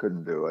flee. He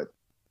couldn't do it.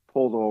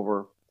 Pulled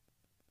over,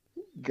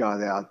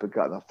 got out, but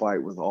got in a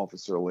fight with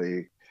Officer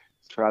Lee,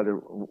 tried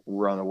to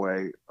run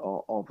away.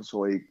 Officer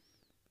Lee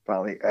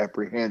finally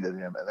apprehended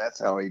him, and that's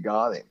how he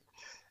got him.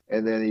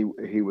 And then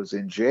he was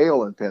in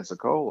jail in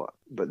Pensacola,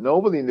 but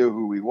nobody knew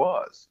who he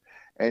was.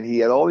 And he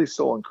had all these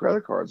stolen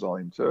credit cards on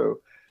him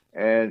too.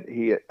 And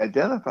he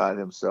identified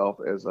himself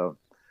as a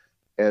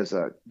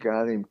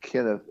guy named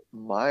Kenneth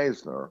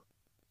Meisner,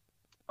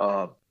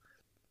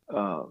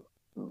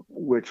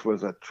 which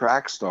was a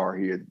track star.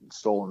 He had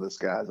stolen this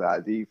guy's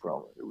ID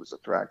from. It was a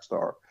track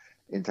star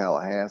in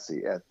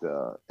Tallahassee at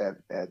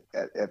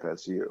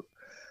FSU.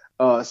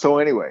 So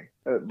anyway,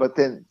 but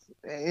then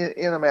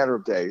in a matter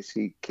of days,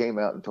 he came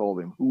out and told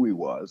him who he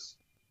was.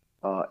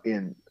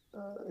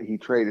 He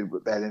traded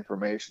with that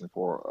information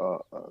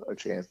for a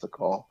chance to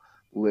call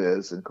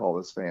Liz and call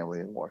his family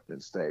in Washington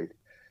State.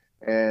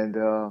 And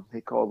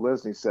he called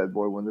Liz and he said,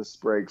 "Boy, when this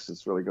breaks,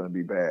 it's really going to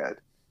be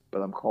bad.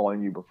 But I'm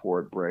calling you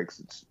before it breaks.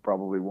 It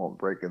probably won't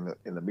break in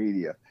the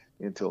media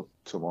until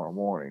tomorrow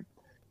morning."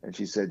 And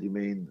she said, "You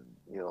mean,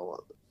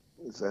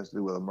 this has to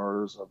do with the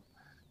murders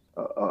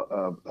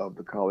of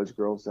the college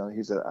girls down?"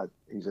 He said,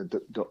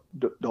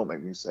 "Don't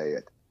make me say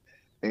it."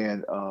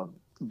 And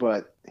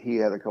but he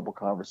had a couple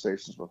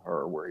conversations with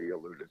her where he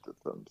alluded to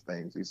some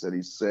things. He said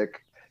he's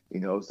sick. He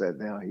knows that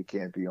now he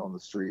can't be on the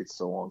streets,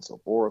 so on and so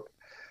forth.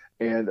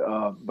 And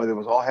but it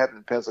was all happening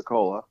in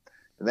Pensacola,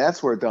 and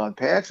that's where Don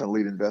Patchen,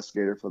 lead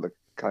investigator for the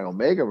Chi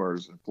Omega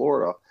murders in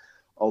Florida,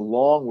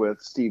 along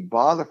with Steve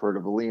Bothaford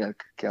of the Leon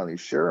County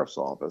Sheriff's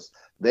Office,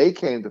 they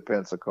came to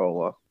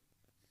Pensacola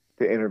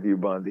to interview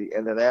Bundy.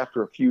 And then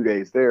after a few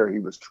days there, he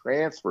was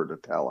transferred to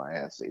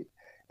Tallahassee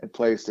and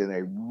placed in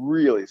a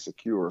really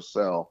secure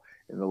cell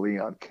in the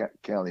Leon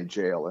County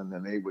Jail. And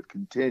then they would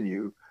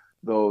continue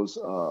those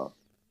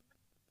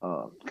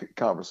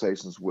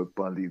conversations with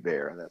Bundy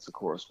there. And that's, of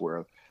course,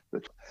 where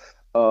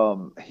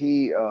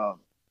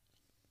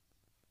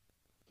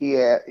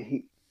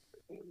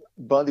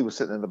Bundy was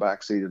sitting in the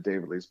back seat of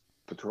David Lee's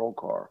patrol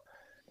car,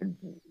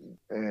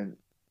 and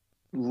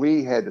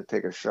Lee had to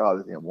take a shot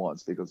at him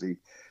once because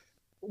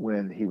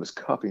when he was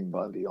cuffing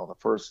Bundy on the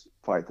first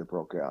fight that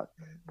broke out,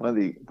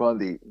 Bundy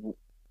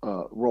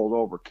rolled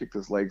over, kicked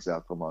his legs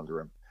out from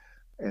under him,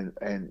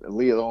 and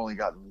Lee had only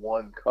gotten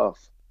one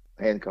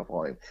handcuff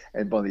on him,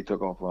 and Bundy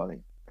took off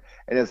running.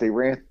 And as they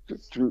ran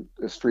through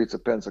the streets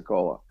of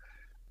Pensacola,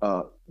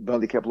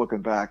 Bundy kept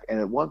looking back, and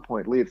at one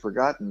point Lee had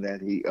forgotten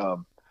that he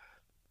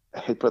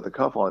had put the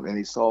cuff on him, and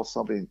he saw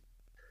something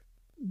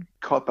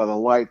caught by the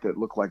light that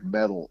looked like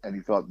metal, and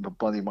he thought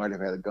Bundy might have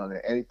had a gun,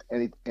 and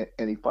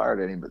he fired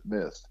at him but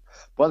missed.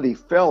 Bundy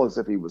fell as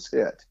if he was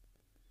hit.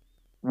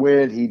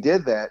 When he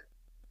did that,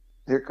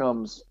 here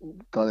comes,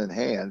 gun in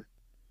hand,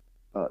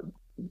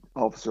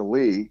 Officer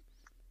Lee,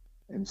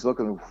 and he's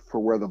looking for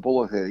where the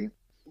bullet hit him,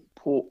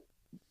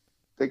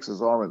 takes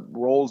his arm and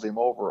rolls him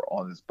over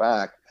on his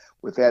back.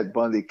 With that,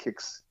 Bundy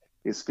kicks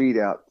his feet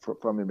out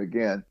from him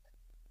again,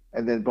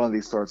 and then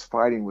Bundy starts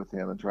fighting with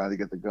him and trying to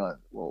get the gun.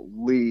 Well,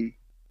 Lee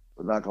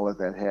was not going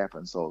to let that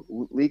happen, so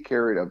Lee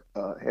carried a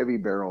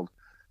heavy-barreled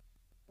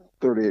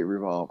 .38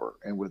 revolver,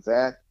 and with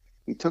that,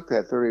 he took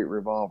that .38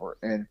 revolver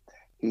and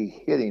he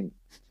hit him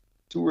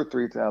 2 or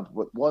 3 times,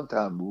 but one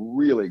time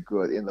really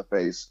good in the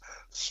face,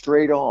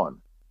 straight on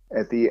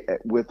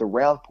with the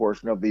round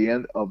portion of the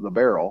end of the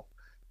barrel,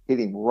 hit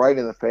him right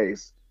in the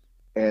face,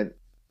 and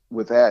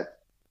with that,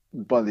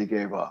 Bundy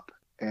gave up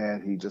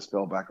and he just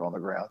fell back on the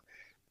ground.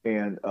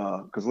 And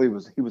because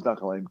he was not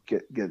going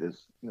to get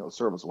his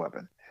service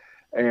weapon.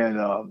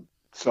 And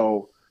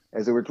so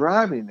as they were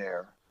driving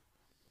there,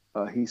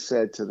 he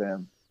said to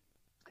them,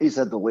 he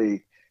said to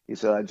Lee, he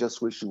said, "I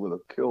just wish you would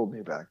have killed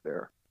me back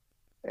there."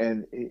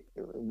 And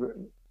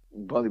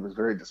Bundy was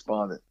very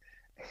despondent.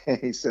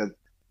 And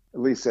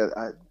Lee said,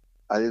 I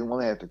didn't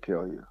want to have to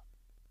kill you.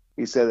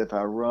 He said, "If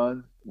I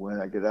run when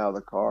I get out of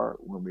the car,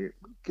 when we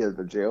get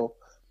to jail,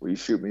 will you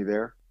shoot me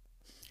there?"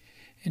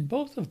 In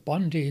both of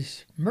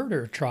Bundy's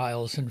murder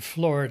trials in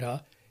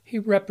Florida, he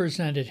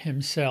represented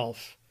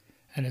himself.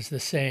 And as the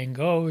saying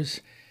goes,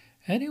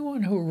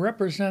 anyone who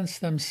represents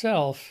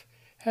themselves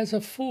has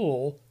a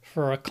fool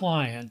for a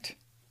client.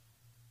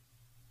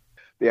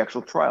 The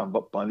actual trial,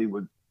 but Bundy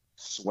would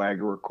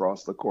swagger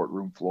across the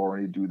courtroom floor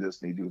and he'd do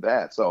this and he'd do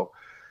that. So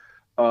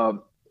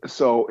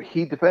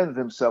he defended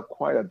himself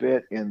quite a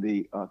bit in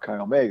the Chi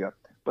Omega,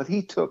 but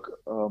he took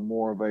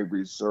more of a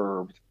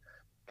reserved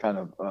kind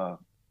of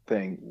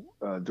thing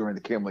during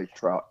the Kim Leach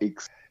trial.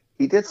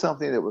 He did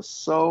something that was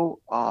so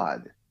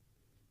odd.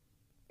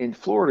 In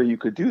Florida, you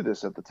could do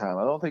this at the time.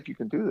 I don't think you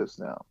can do this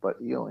now, but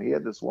he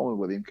had this woman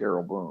with him,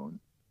 Carol Boone,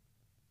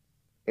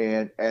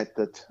 and at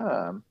the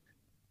time,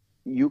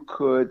 you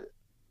could,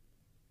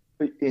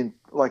 in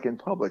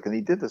public, and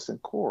he did this in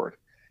court.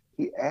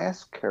 He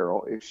asked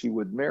Carol if she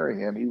would marry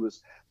him. He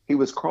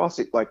was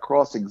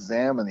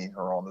cross-examining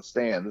her on the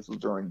stand. This was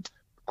during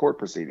court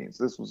proceedings.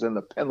 This was in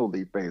the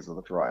penalty phase of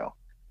the trial.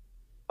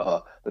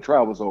 The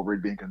trial was over.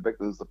 He'd been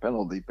convicted. This is the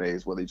penalty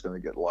phase, whether he's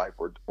going to get life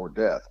or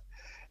death.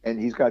 And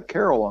he's got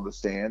Carol on the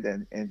stand,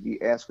 and he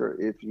asked her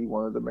if he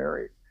wanted to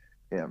marry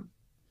him.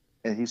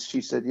 And she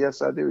said,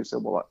 "Yes, I do." He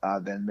said, "Well, I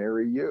then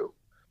marry you."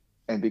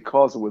 And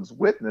because it was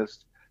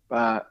witnessed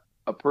by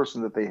a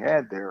person that they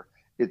had there,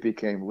 it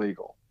became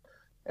legal.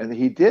 And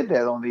he did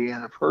that on the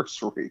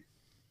anniversary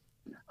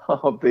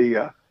of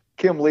the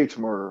Kim Leach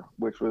murder,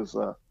 which was,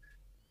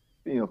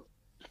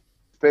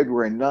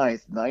 February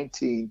 9th,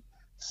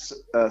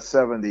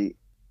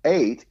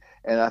 1978.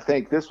 And I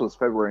think this was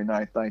February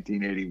 9th,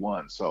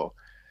 1981. So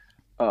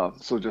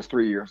just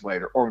 3 years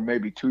later, or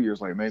maybe 2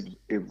 years later, maybe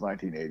it was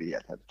 1980.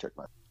 I had to check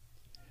my.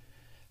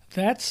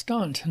 That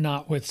stunt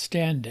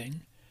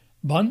notwithstanding,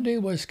 Bundy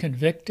was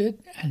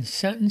convicted and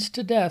sentenced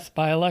to death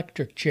by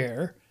electric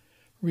chair,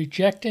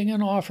 rejecting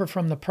an offer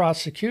from the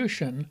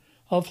prosecution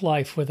of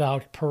life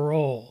without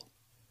parole.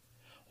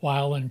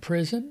 While in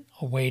prison,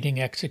 awaiting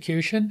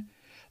execution,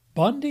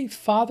 Bundy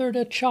fathered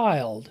a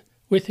child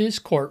with his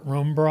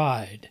courtroom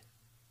bride.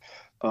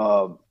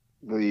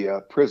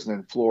 The prison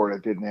in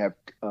Florida didn't have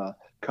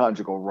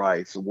conjugal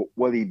rights.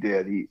 What he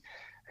did,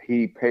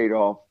 he paid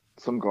off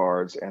some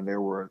guards, and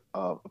there were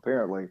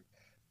apparently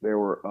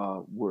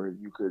where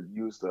you could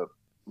use the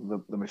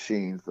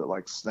machines, the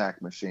like snack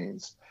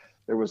machines.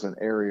 There was an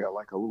area,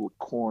 like a little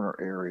corner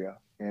area,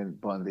 and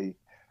Bundy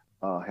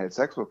had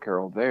sex with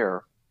Carol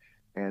there,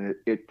 and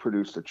it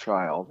produced a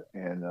child,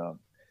 and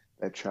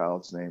that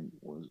child's name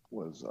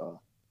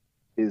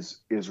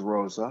is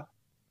Rosa.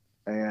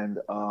 And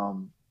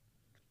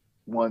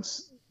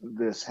once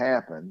this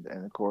happened,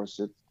 and of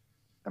course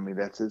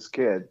that's his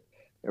kid.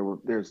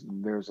 There's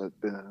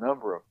been a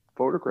number of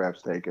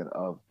photographs taken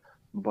of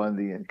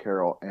Bundy and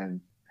Carol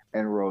and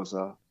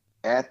Rosa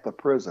at the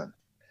prison.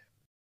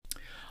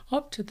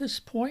 Up to this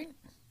point,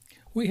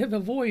 we have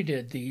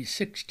avoided the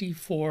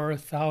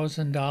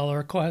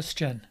 $64,000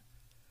 question.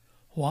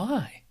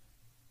 Why?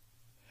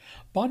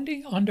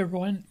 Bundy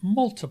underwent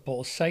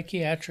multiple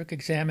psychiatric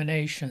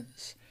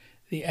examinations.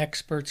 The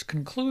experts'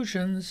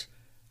 conclusions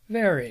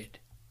varied.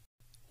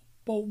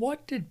 But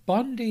what did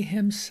Bundy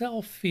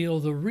himself feel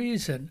the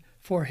reason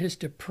for his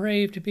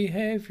depraved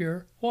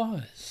behavior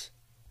was?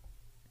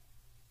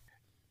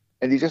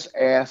 And he just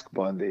asked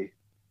Bundy,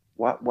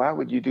 why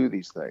would you do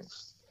these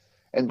things?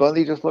 And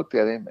Bundy just looked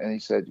at him and he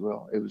said,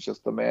 "Well, it was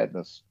just the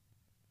madness.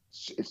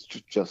 It's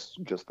just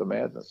the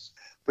madness."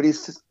 But he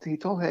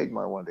told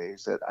Hagmaier one day, he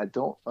said, "I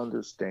don't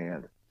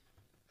understand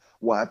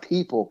why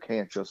people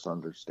can't just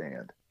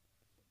understand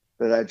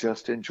that I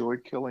just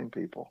enjoyed killing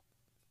people."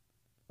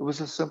 It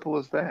was as simple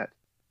as that.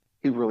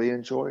 He really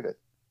enjoyed it.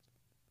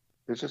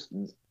 There's just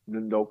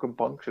no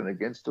compunction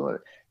against doing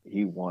it.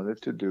 He wanted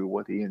to do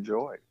what he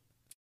enjoyed.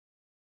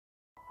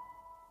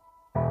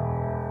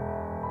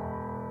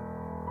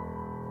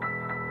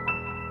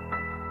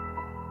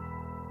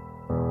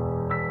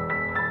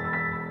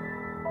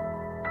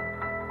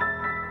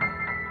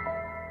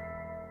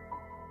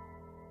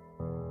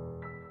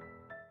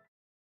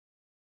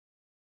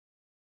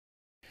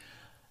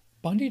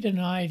 Bundy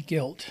denied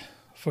guilt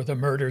for the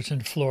murders in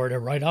Florida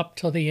right up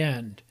till the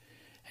end.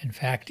 In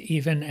fact,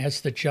 even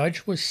as the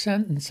judge was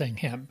sentencing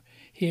him,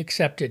 he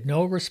accepted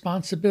no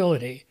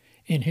responsibility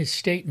in his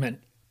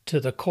statement to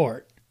the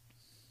court.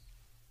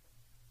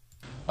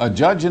 A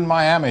judge in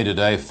Miami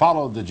today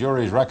followed the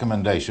jury's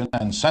recommendation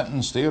and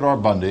sentenced Theodore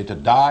Bundy to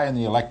die in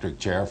the electric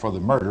chair for the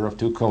murder of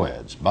two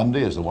co-eds.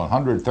 Bundy is the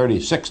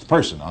 136th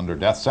person under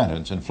death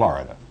sentence in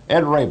Florida.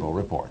 Ed Rabel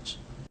reports.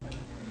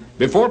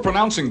 Before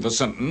pronouncing the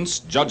sentence,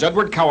 Judge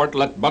Edward Cowart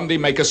let Bundy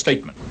make a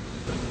statement.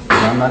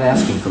 I'm not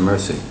asking for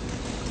mercy,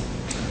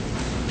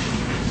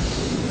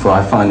 for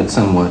I find it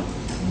somewhat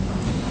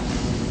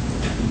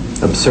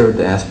absurd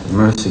to ask for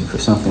mercy for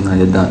something I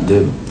did not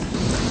do.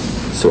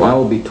 So I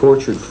will be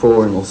tortured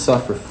for and will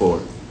suffer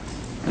for it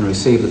and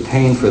receive the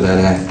pain for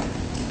that act.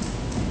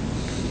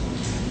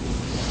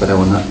 But I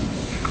will not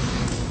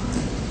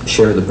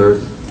share the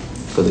burden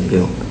for the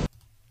guilt.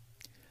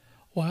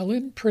 While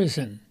in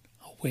prison,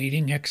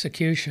 awaiting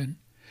execution,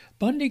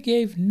 Bundy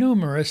gave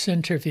numerous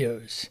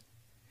interviews.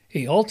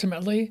 He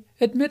ultimately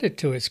admitted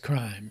to his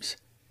crimes.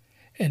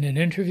 In an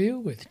interview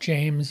with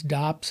James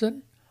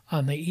Dobson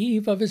on the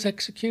eve of his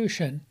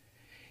execution,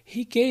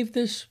 he gave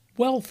this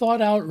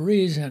well-thought-out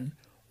reason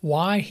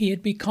why he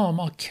had become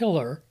a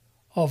killer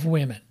of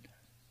women.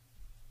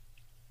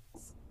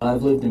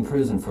 I've lived in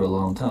prison for a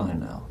long time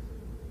now,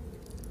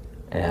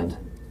 and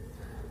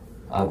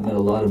I've met a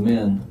lot of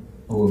men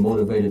who were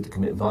motivated to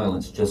commit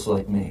violence just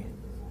like me.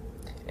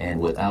 And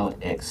without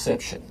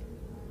exception,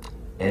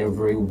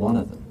 every one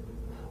of them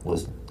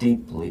was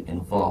deeply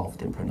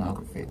involved in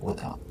pornography,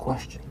 without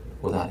question,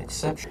 without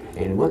exception.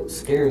 And what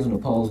scares and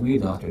appalls me,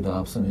 Dr.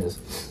 Dobson, is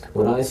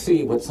when I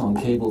see what's on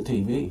cable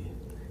TV,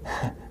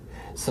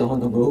 some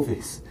of the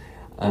movies,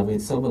 I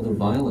mean, some of the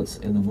violence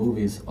in the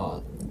movies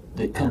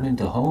that come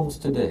into homes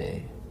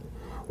today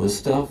was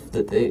stuff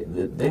that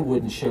they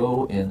wouldn't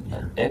show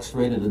in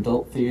X-rated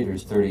adult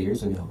theaters 30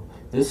 years ago.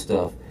 This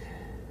stuff...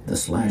 The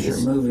slasher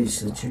movies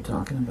that you're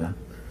talking about.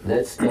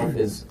 That stuff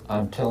is,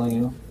 I'm telling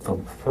you,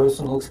 from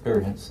personal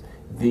experience,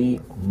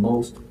 the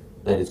most,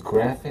 that is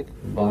graphic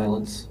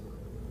violence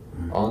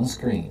on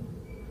screen,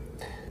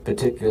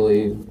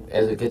 particularly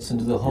as it gets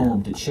into the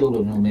home to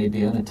children who may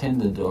be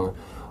unattended or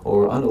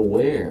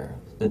unaware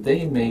that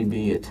they may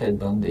be a Ted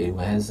Bundy who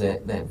has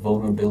that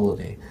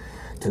vulnerability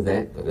to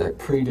that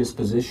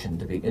predisposition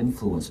to be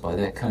influenced by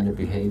that kind of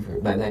behavior,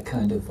 by that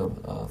kind of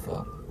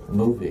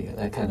movie,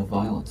 that kind of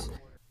violence.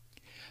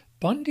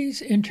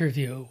 Bundy's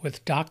interview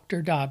with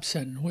Dr.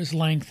 Dobson was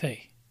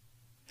lengthy.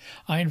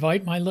 I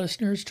invite my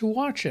listeners to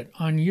watch it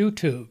on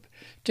YouTube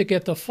to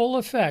get the full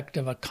effect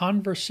of a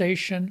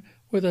conversation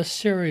with a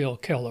serial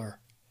killer.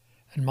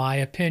 In my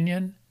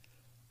opinion,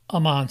 a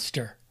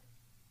monster.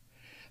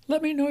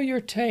 Let me know your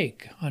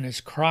take on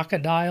his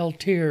crocodile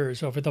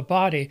tears over the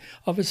body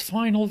of his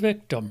final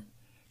victim,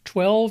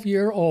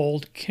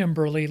 12-year-old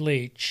Kimberly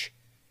Leach,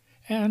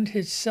 and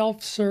his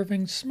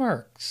self-serving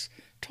smirks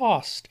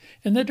tossed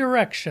in the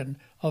direction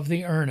of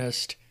the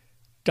earnest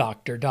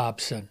Dr.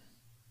 Dobson.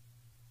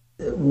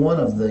 One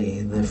of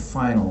the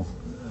final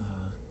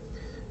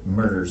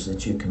murders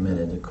that you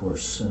committed, of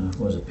course,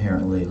 was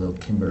apparently little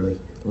Kimberly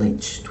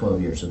Leach, 12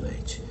 years of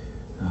age.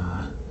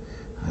 I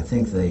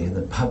think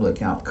the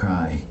public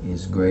outcry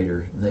is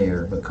greater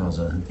there because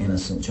an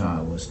innocent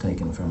child was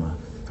taken from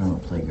a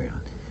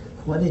playground.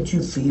 What did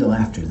you feel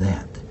after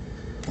that?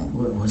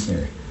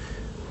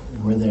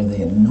 Were there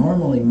the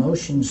normal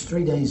emotions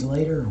 3 days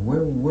later?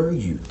 Where were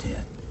you,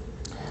 Ted?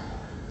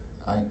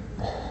 I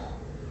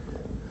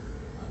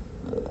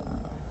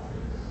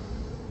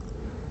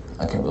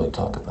can't really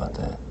talk about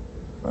that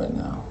right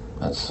now.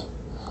 That's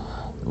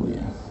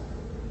weird.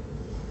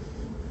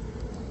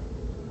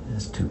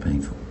 That's too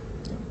painful.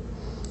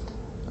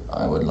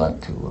 I would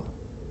like to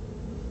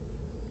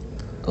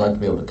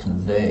be able to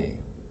convey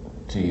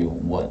to you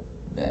what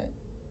that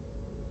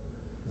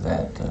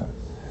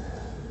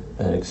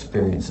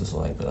experience is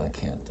like, but I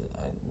can't.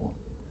 I won't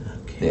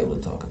be able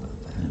to talk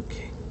about that.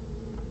 Okay.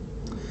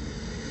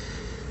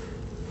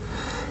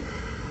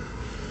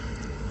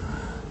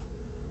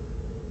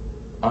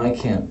 I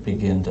can't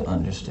begin to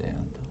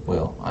understand.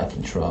 Well, I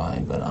can try,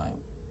 but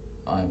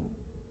I'm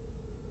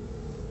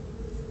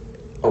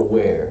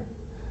aware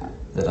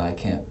that I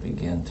can't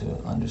begin to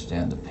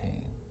understand the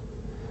pain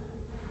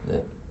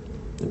that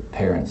the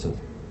parents of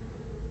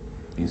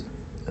these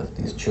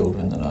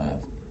children that I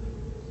have,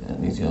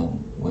 and these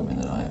young women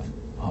that I have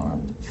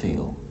harmed,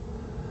 feel.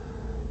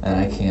 And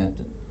I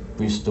can't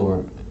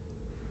restore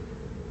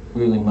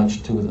really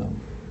much to them,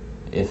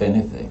 if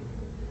anything.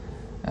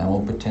 I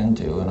won't pretend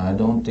to, and I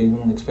don't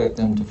even expect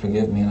them to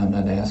forgive me, and I'm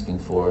not asking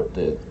for it.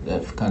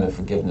 That kind of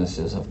forgiveness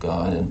is of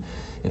God, and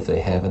if they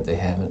have it, they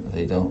have it. If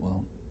they don't,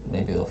 well,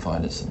 maybe they'll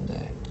find it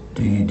someday.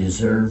 Do you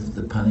deserve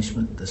the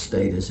punishment the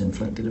state has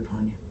inflicted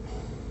upon you?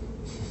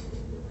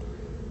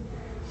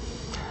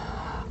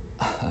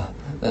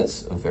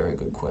 That's a very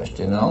good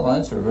question, and I'll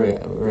answer very,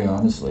 very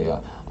honestly.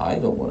 I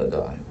don't want to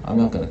die. I'm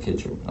not going to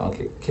kid you. I'll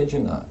kid you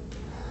not.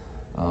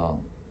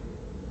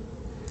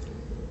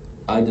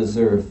 I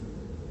deserve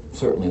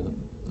certainly the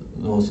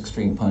most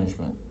extreme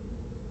punishment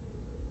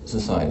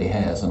society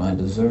has, and I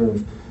think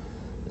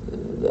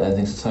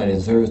society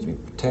deserves to be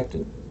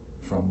protected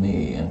from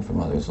me and from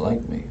others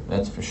like me.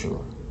 That's for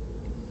sure.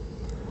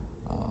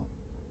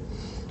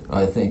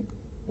 I think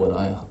what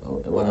I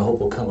hope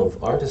will come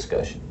of our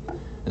discussion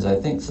is I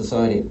think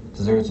society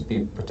deserves to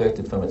be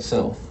protected from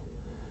itself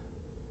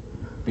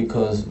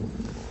because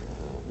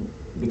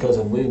as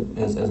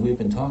we've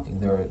been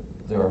talking, there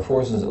are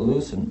forces at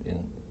loose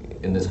in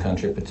in this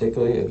country,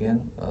 particularly,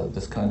 again,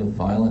 this kind of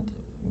violent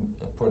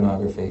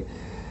pornography,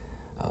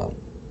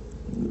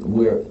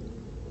 where,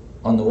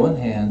 on the one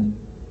hand,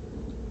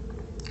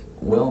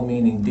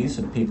 well-meaning,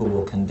 decent people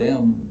will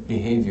condemn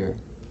behavior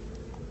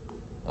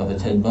of a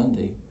Ted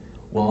Bundy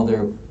while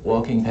they're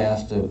walking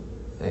past a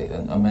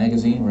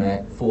magazine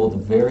rack full of the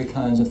very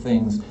kinds of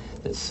things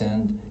that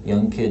send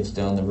young kids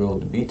down the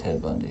road to be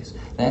Ted Bundys.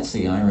 That's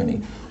the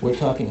irony. We're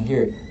talking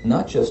here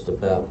not just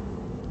about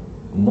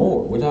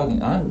more. What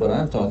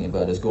I'm talking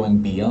about is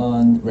going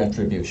beyond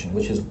retribution,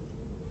 which is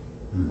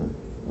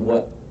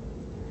what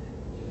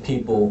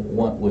people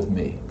want with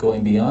me.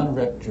 Going beyond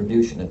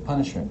retribution and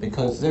punishment,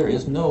 because there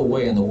is no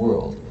way in the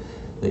world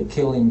that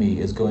killing me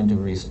is going to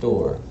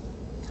restore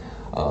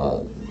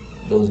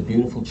those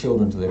beautiful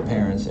children to their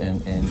parents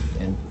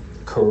and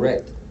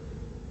correct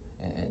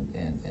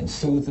and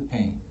soothe the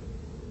pain.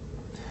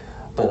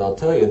 But I'll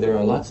tell you, there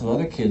are lots of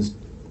other kids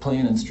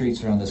playing in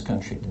streets around this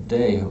country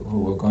today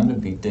who are going to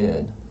be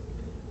dead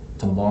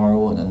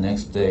tomorrow and the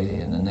next day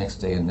and the next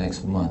day and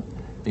next month,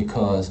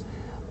 because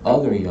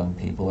other young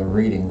people are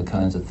reading the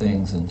kinds of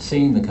things and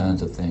seeing the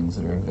kinds of things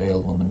that are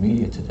available in the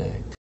media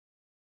today.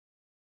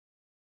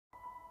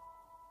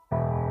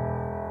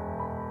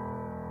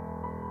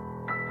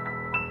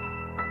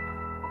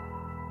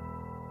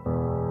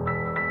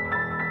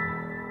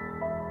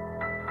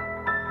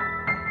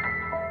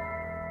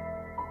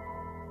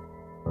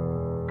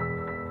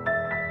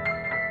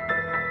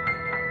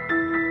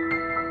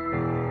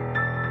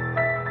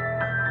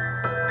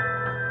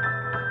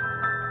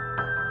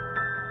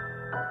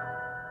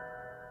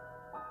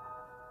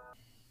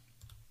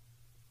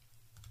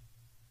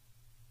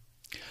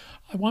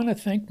 I want to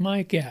thank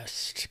my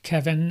guest,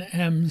 Kevin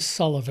M.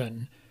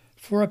 Sullivan,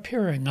 for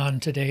appearing on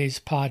today's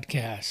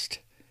podcast.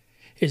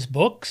 His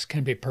books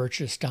can be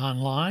purchased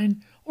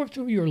online or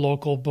through your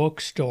local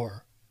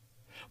bookstore.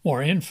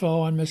 More info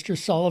on Mr.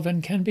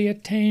 Sullivan can be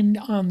obtained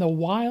on the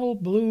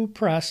Wild Blue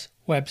Press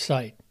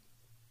website.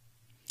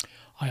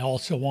 I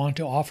also want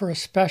to offer a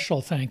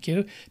special thank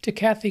you to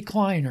Kathy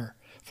Kleiner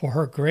for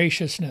her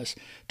graciousness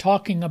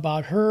talking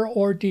about her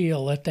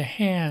ordeal at the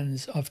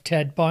hands of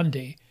Ted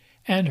Bundy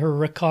and her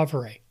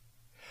recovery.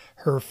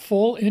 Her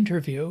full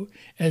interview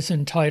is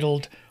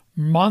entitled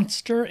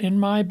Monster in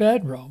My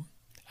Bedroom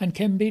and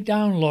can be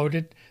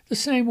downloaded the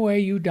same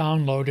way you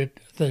downloaded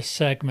this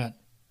segment.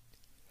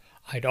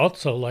 I'd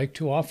also like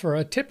to offer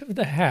a tip of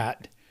the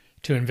hat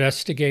to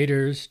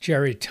investigators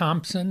Jerry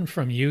Thompson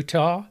from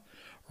Utah,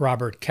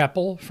 Robert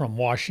Keppel from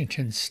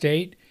Washington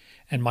State,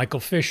 and Michael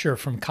Fisher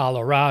from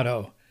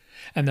Colorado,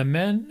 and the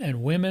men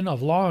and women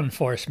of law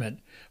enforcement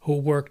who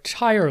worked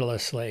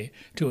tirelessly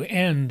to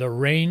end the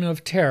reign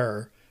of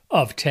terror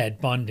of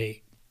Ted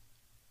Bundy.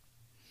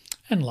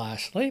 And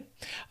lastly,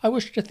 I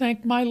wish to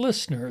thank my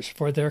listeners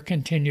for their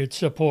continued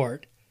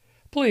support.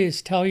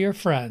 Please tell your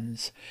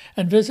friends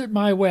and visit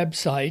my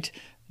website,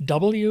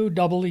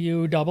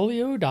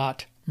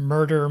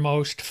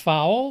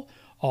 www.murdermostfoul,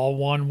 all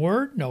one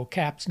word, no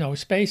caps, no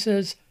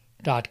spaces,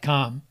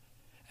 .com,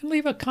 and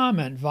leave a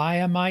comment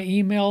via my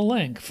email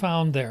link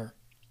found there.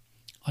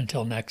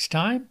 Until next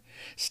time,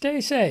 stay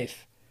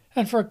safe,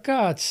 and for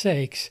God's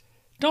sakes,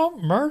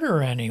 don't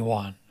murder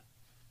anyone.